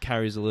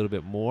carries a little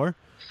bit more.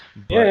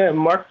 But,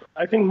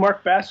 I think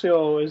Mark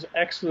Basile is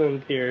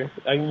excellent here.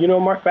 You know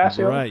Mark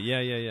Basile? Right.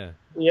 Yeah.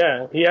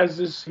 Yeah, he has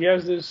this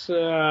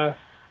a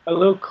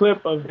little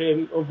clip of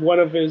one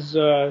of his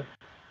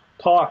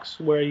talks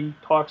where he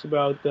talks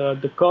about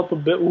the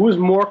culpability, who's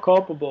more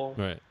culpable,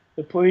 right?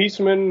 The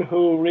policeman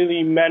who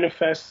really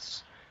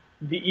manifests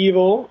the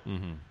evil,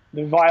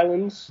 the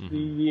violence,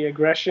 the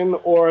aggression,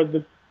 or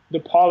the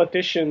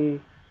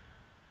politician.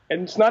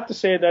 And it's not to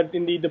say that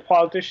indeed the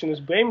politician is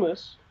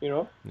blameless, you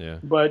know. Yeah.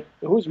 But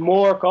who's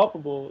more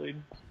culpable? The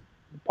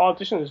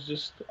politician is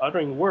just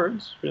uttering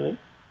words, really,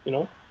 you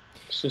know.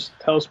 It just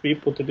tells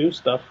people to do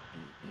stuff.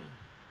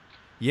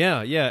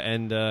 Yeah,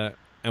 and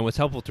what's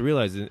helpful to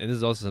realize, and this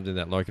is also something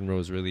that Larkin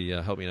Rose really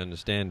helped me to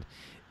understand,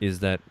 is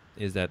that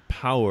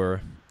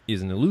power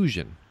is an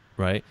illusion,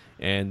 right?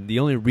 And the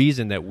only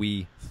reason that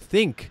we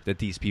think that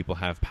these people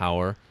have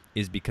power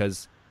is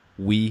because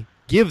we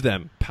give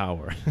them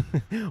power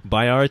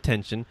by our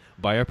attention,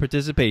 by our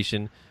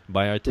participation,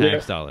 by our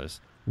tax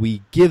dollars.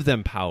 We give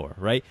them power,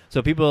 right?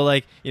 So people are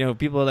like,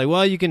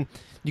 well, you can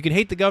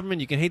hate the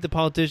government, you can hate the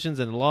politicians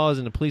and the laws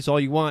and the police all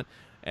you want,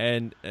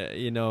 and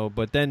you know,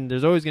 but then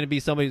there's always going to be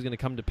somebody who's going to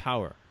come to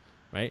power,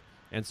 right?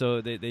 And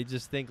so they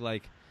just think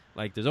like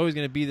there's always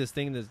going to be this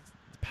thing that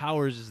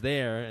power is just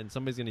there and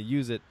somebody's going to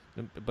use it.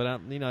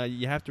 But you know,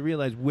 you have to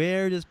realize,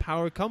 where does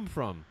power come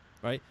from,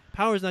 right?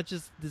 Power is not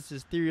just this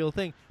ethereal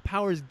thing.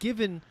 Power is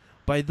given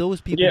by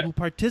those people who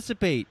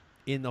participate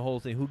in the whole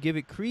thing, who give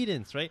it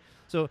credence, right?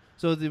 So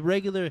the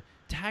regular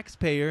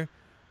taxpayer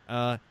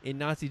in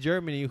Nazi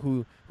Germany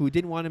who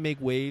didn't want to make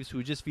waves, who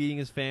was just feeding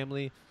his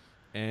family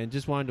and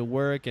just wanted to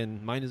work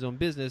and mind his own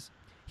business,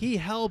 he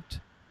helped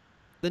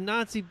the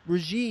Nazi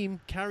regime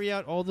carry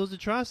out all those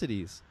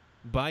atrocities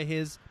by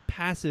his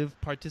passive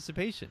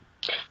participation.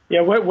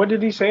 Yeah, what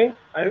did he say?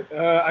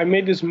 I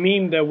made this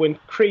meme that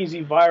went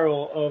crazy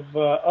viral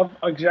of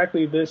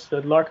exactly this.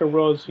 That Larkin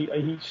Rose,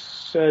 he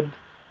said,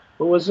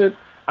 what was it?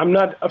 I'm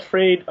not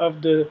afraid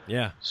of the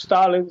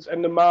Stalins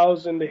and the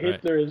Maos and the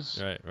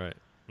Hitlers. Right.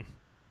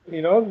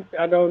 You know,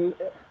 I don't.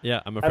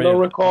 Yeah, I'm afraid. I don't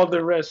recall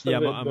the rest. Yeah,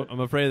 of it, I'm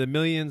afraid of the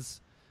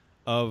millions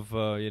of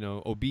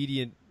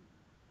obedient,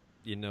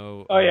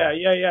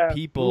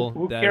 people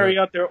who carry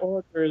out their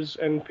orders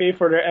and pay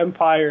for their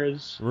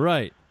empires.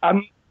 Right.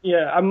 I'm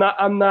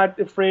not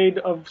afraid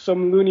of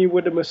some loony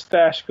with a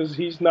mustache, because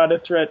he's not a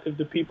threat if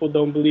the people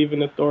don't believe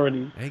in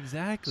authority.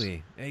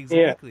 Exactly.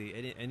 Yeah.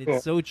 And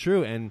it's so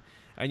true. And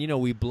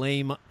we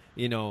blame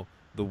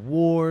the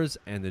wars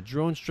and the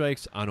drone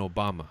strikes on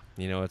Obama.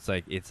 It's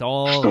like it's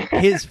all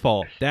his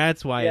fault.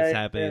 That's why it's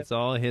happening. It's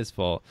all his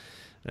fault.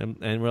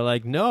 And we're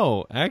like,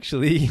 no,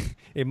 actually,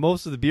 in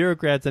most of the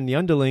bureaucrats and the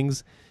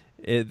underlings,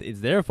 it's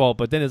their fault.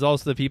 But then it's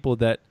also the people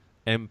that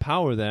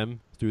empower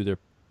them through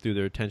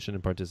their attention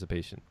and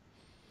participation.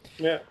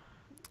 Yeah.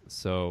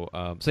 So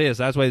yes,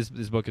 that's why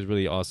this book is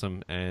really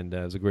awesome, and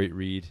it was a great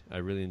read. I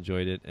really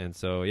enjoyed it, and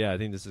so I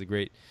think this is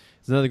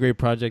it's another great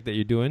project that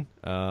you're doing,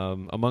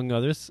 among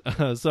others.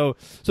 So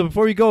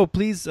before you go,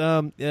 please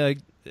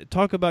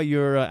talk about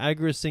your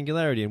Agorist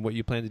singularity and what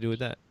you plan to do with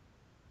that.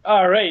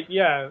 All right.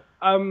 Yeah.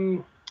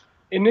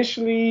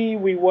 Initially,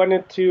 we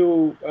wanted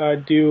to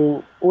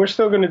we're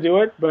still going to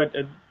do it, but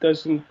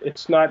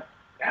it's not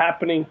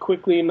happening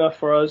quickly enough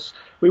for us.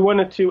 We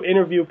wanted to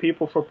interview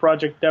people for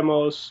project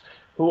demos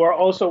who are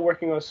also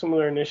working on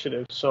similar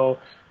initiatives. So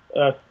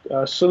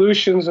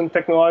solutions and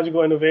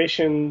technological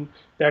innovation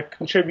that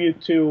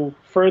contribute to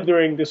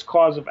furthering this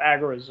cause of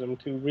agorism,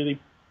 to really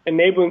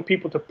enabling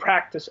people to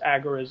practice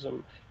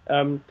agorism.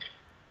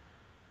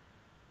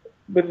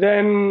 But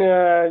then,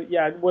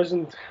 it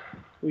wasn't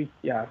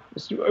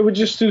it was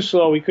just too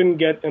slow. We couldn't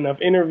get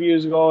enough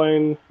interviews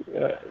going.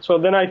 So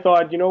then I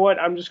thought, you know what?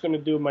 I'm just going to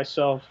do it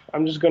myself.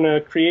 I'm just going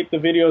to create the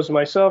videos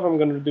myself. I'm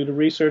going to do the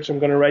research. I'm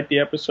going to write the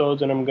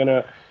episodes, and I'm going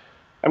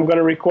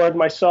to record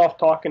myself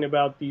talking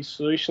about these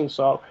solutions.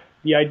 So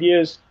the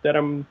idea is that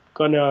I'm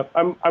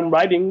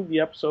writing the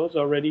episodes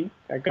already.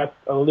 I got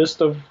a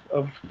list of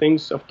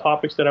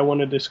topics that I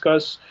want to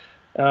discuss.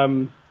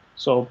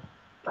 So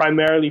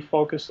primarily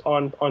focused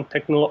on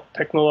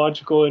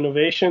technological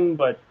innovation,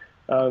 but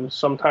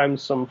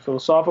sometimes some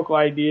philosophical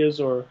ideas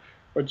or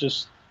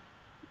just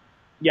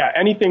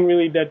anything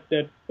really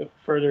that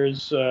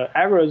furthers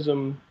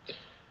agorism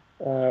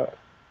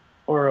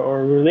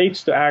or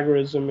relates to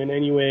agorism in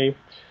any way.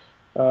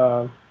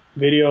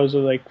 Videos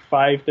of like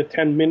 5 to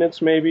 10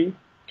 minutes maybe.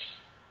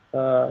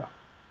 To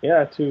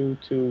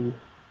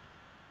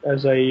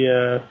as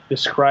I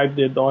described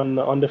it on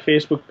the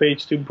Facebook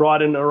page, to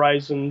broaden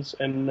horizons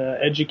and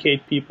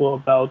educate people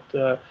about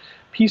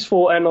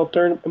peaceful and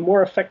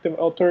more effective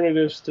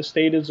alternatives to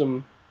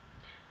statism.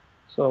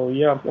 So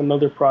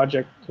another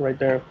project right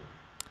there.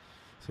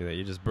 See that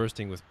you're just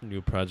bursting with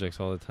new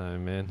projects all the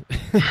time, man.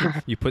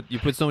 you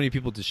put so many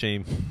people to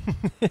shame.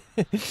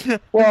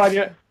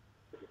 Well,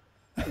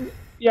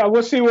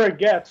 we'll see where it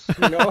gets,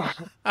 you know.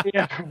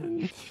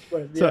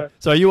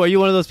 So are you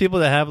one of those people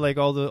that have like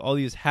all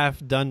these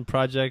half done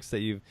projects that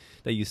you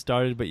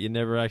started but you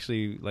never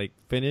actually like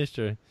finished,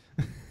 or?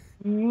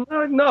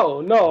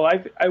 No.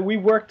 We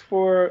worked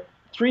for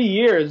 3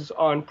 years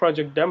on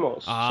project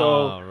demos.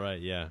 Right,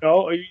 yeah.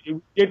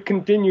 We did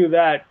continue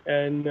that,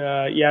 and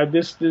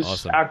this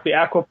awesome. The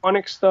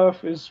aquaponics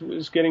stuff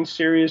is getting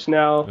serious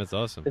now. That's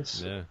awesome.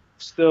 It's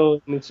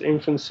still in its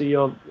infancy,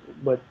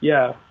 but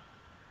yeah.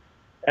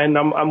 And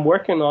I'm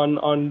working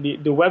on the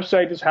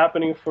website is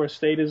happening for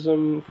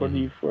Statism for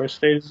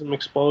Statism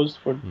Exposed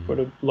for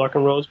the Lark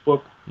and Rose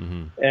book,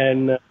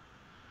 and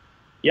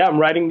I'm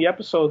writing the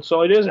episode,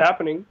 so it is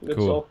happening. It's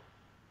cool.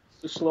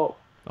 It's just slow.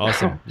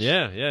 Awesome.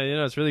 Yeah.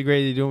 It's really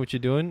great you're doing what you're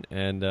doing,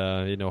 and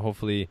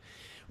hopefully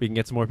we can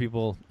get some more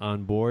people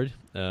on board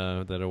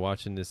that are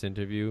watching this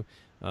interview.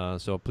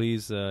 So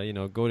please,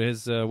 go to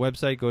his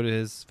website, go to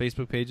his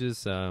Facebook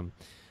pages.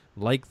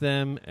 Like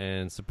them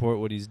and support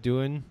what he's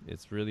doing.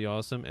 It's really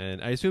awesome.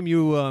 And I assume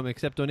you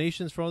accept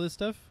donations for all this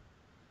stuff?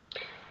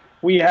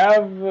 We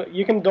have,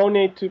 you can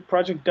donate to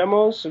Project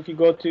Demos. If you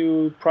go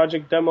to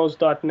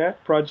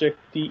projectdemos.net,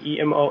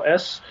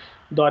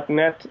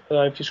 projectdemos.net,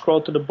 if you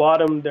scroll to the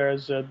bottom,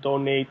 there's a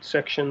donate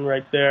section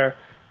right there.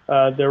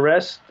 The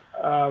rest,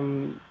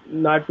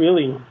 not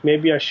really.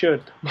 Maybe I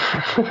should.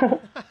 So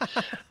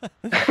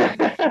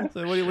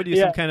what are you,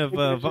 some kind of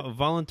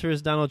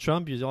voluntarist Donald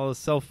Trump? You're all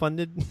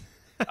self-funded?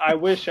 I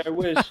wish.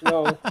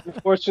 No,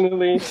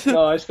 unfortunately,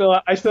 no. I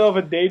still have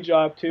a day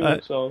job too.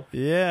 So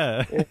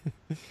yeah.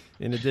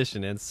 In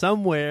addition, and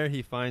somewhere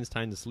he finds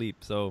time to sleep.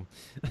 So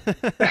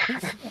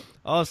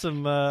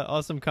awesome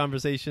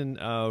conversation,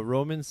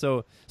 Roman.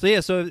 So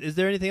is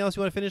there anything else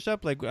you want to finish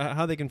up? Like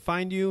how they can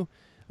find you?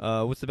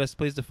 What's the best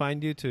place to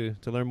find you to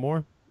learn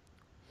more?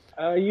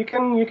 You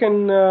can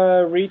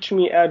reach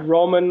me at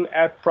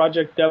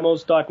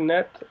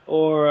roman@projectdemos.net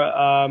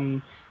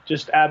or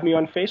just add me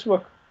on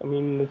Facebook. I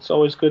mean, it's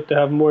always good to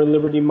have more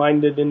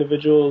liberty-minded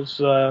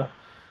individuals,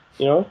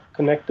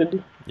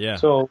 connected. Yeah.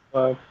 So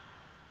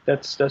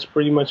that's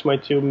pretty much my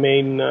two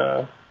main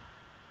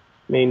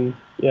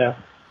media.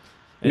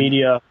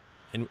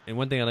 And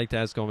one thing I'd like to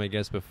ask all my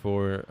guests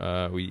before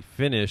we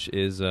finish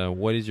is,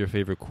 what is your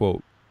favorite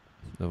quote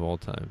of all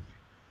time?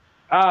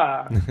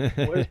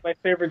 What is my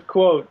favorite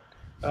quote?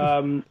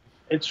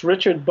 It's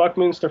Richard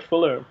Buckminster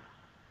Fuller.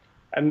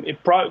 And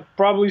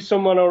probably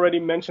someone already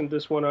mentioned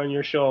this one on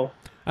your show.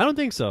 I don't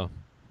think so.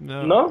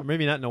 No?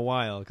 Maybe not in a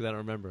while, because I don't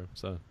remember.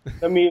 So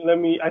let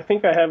me. I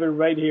think I have it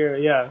right here.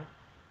 Yeah,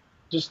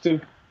 just to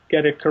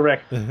get it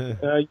correct.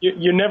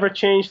 You never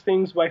change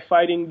things by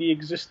fighting the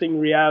existing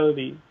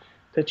reality.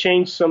 To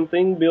change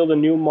something, build a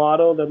new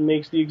model that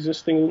makes the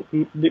existing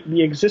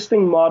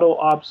model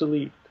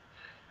obsolete.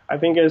 I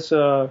think as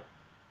I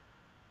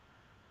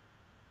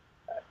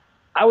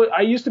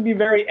used to be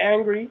very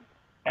angry.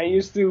 I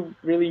used to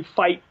really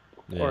fight,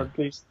 or at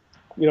least,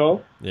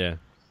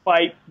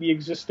 fight the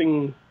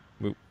existing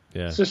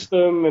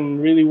system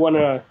and really want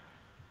to.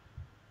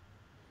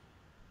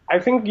 I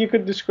think you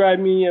could describe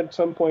me at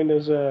some point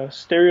as a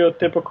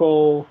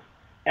stereotypical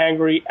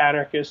angry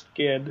anarchist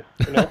kid.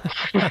 The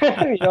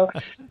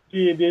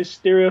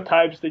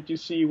stereotypes that you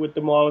see with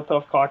the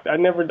Molotov cocktail. I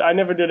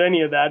never did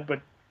any of that,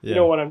 but you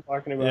know what I'm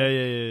talking about.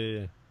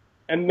 Yeah.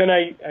 And then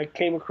I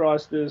came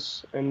across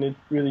this, and it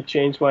really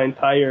changed my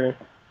entire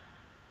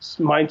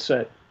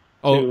mindset.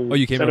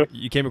 You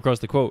came across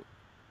the quote.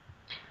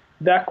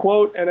 That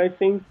quote, and I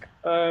think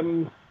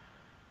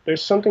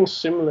there's something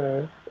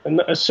similar,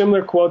 a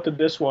similar quote to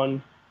this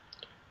one,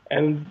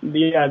 and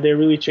they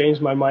really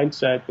changed my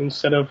mindset.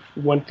 Instead of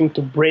wanting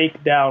to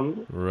break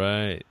down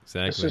the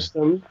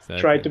system,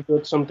 try to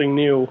build something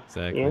new.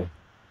 Exactly.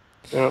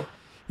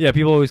 Yeah,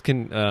 people always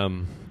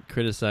can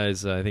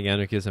criticize, I think,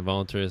 anarchists and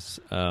voluntarists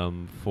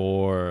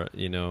for,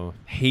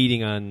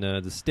 hating on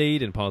the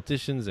state and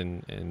politicians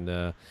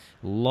and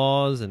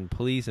laws and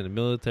police and the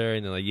military.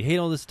 And they're like, you hate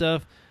all this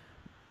stuff.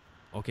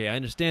 Okay, I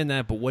understand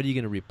that, but what are you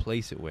going to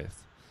replace it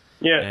with?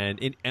 Yeah.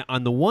 And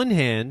on the one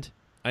hand,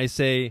 I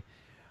say,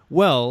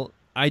 well,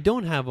 I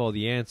don't have all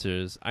the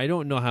answers. I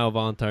don't know how a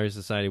voluntary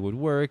society would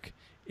work.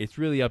 It's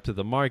really up to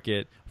the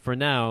market. For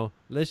now,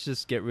 let's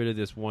just get rid of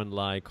this one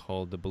lie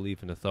called the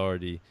belief in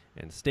authority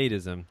and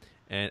statism.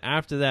 And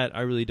after that,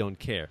 I really don't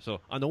care.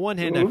 So on the one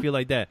hand, I feel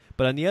like that.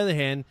 But on the other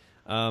hand,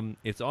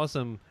 it's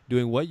awesome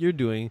doing what you're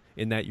doing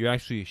in that you're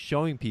actually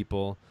showing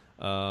people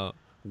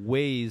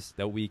ways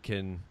that we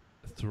can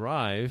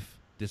thrive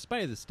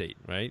despite the state,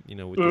 right?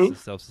 With this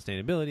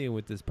self-sustainability and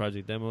with this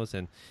Project Demos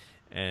and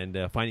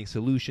finding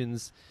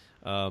solutions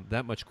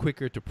that much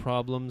quicker to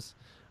problems.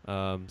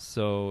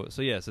 So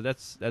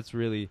that's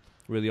really,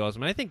 really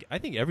awesome. And I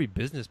think every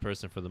business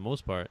person, for the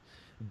most part,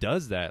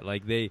 does that.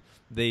 Like they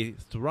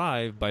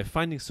thrive by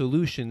finding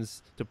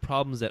solutions to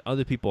problems that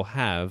other people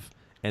have,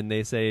 and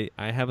they say,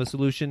 I have a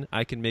solution,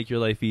 I can make your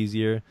life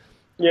easier.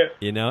 Yeah.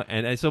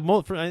 And so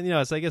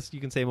so I guess you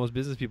can say most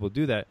business people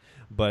do that,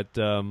 but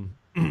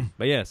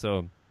yeah,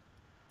 so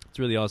it's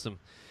really awesome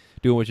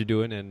doing what you're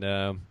doing, and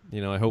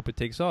I hope it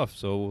takes off.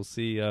 So we'll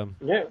see.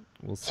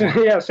 We'll see.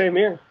 Yeah, same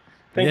here.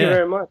 Thank you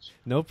very much.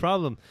 No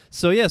problem.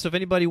 So if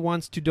anybody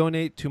wants to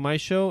donate to my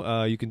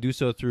show, you can do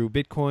so through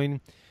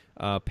Bitcoin,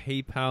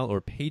 PayPal,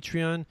 or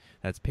Patreon.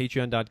 That's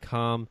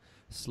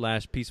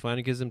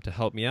patreon.com/peaceful-anarchism to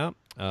help me out.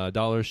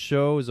 $1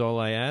 show is all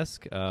I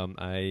ask.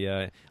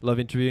 I love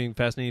interviewing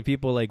fascinating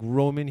people like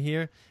Roman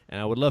here,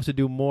 and I would love to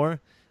do more.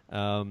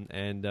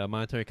 And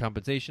monetary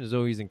compensation is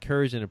always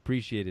encouraged and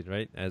appreciated,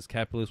 right? As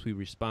capitalists, we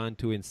respond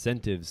to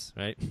incentives,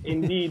 right?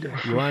 Indeed.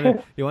 you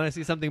want to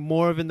see something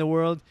more of in the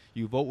world,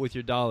 you vote with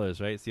your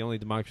dollars, right? It's the only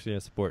democracy I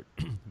support.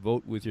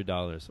 Vote with your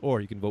dollars,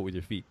 or you can vote with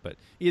your feet. But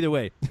either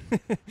way,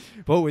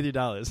 vote with your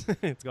dollars.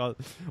 It's called,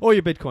 or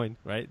your Bitcoin,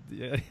 right?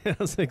 I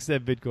also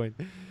accept Bitcoin.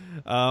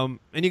 And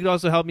you can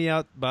also help me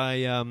out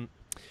by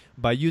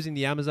using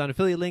the Amazon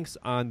affiliate links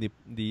on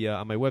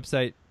on my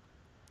website,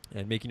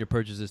 and making your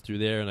purchases through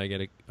there, and I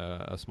get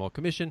a small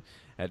commission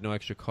at no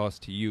extra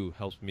cost to you.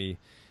 Helps me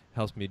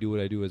do what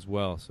I do as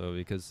well. So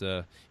because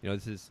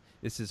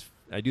this is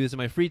I do this in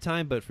my free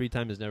time, but free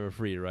time is never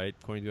free, right?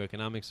 According to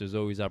economics, there's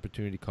always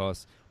opportunity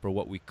costs for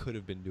what we could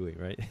have been doing,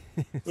 right?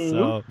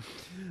 So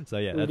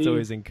yeah, that's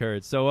always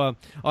encouraged. So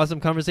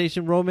awesome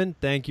conversation, Roman.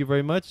 Thank you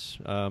very much.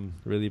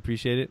 Really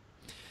appreciate it.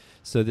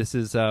 So this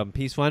is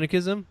Peaceful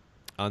Anarchism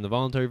on the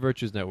Voluntary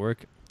Virtues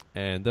Network,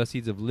 and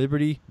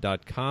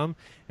theseedsofliberty.com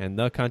and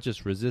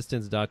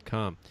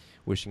theconsciousresistance.com.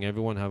 Wishing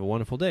everyone have a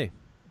wonderful day.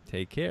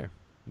 Take care.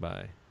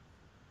 Bye.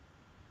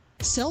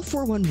 Cell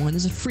 411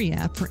 is a free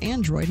app for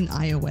Android and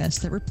iOS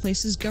that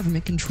replaces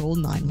government-controlled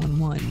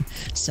 911.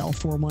 Cell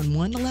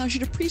 411 allows you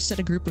to preset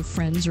a group of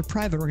friends or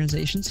private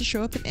organizations to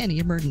show up in any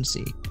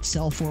emergency.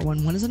 Cell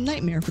 411 is a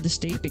nightmare for the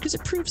state because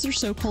it proves their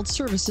so-called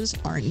services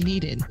aren't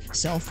needed.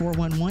 Cell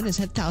 411 has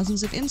had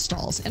thousands of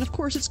installs, and of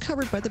course it's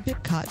covered by the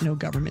BIPCOT no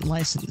government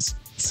license.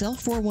 Cell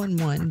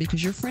 411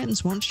 because your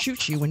friends won't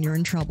shoot you when you're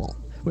in trouble.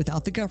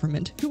 Without the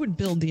government, who would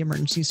build the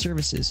emergency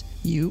services?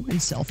 You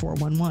and Cell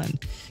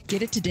 411.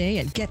 Get it today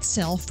at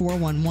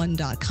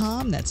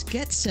getcell411.com. That's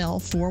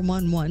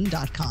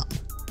getcell411.com.